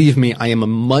 And believe me, I am a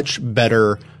much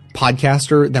better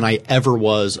podcaster than I ever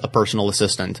was a personal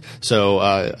assistant. So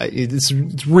it's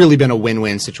really been a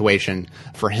win-win situation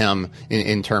for him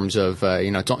in terms of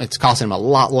it's costing him a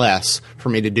lot less for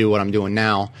me to do what I'm doing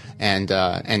now, and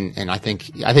I think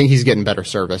he's getting better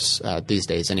service these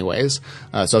days, anyways.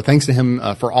 So thanks to him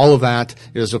for all of that.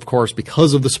 It is, of course,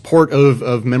 because of the support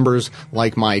of members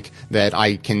like Mike that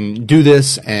I can do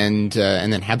this and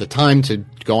then have the time to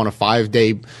go on a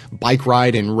 5-day bike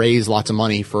ride and raise lots of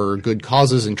money for good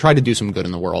causes and try to do some good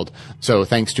in the world. So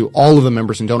thanks to all of the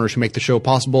members and donors who make the show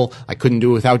possible. I couldn't do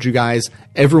it without you guys.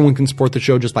 Everyone can support the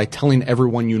show just by telling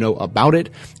everyone you know about it.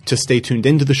 To stay tuned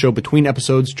into the show between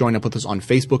episodes, join up with us on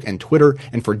Facebook and Twitter.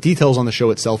 And for details on the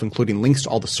show itself, including links to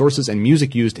all the sources and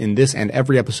music used in this and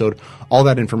every episode, all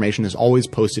that information is always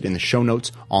posted in the show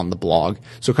notes on the blog.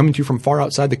 So coming to you from far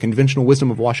outside the conventional wisdom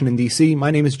of Washington, D.C.,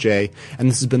 my name is Jay, and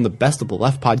this has been the Best of the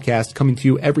Left podcast, coming to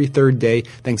you every third day,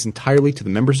 thanks entirely to the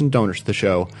members and donors to the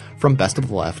show from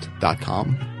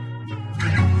bestoftheleft.com.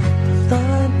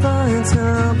 Fine lines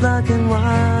now black and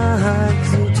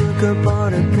white. You took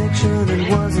apart a picture that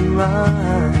wasn't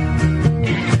right.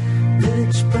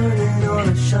 Pitch burning on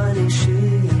a shiny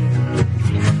sheet.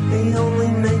 The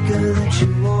only maker that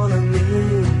you wanna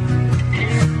meet.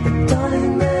 A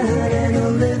dying man in a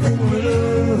living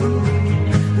room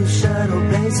whose shadow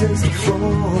bases the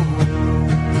floor.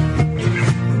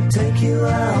 Take you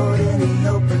out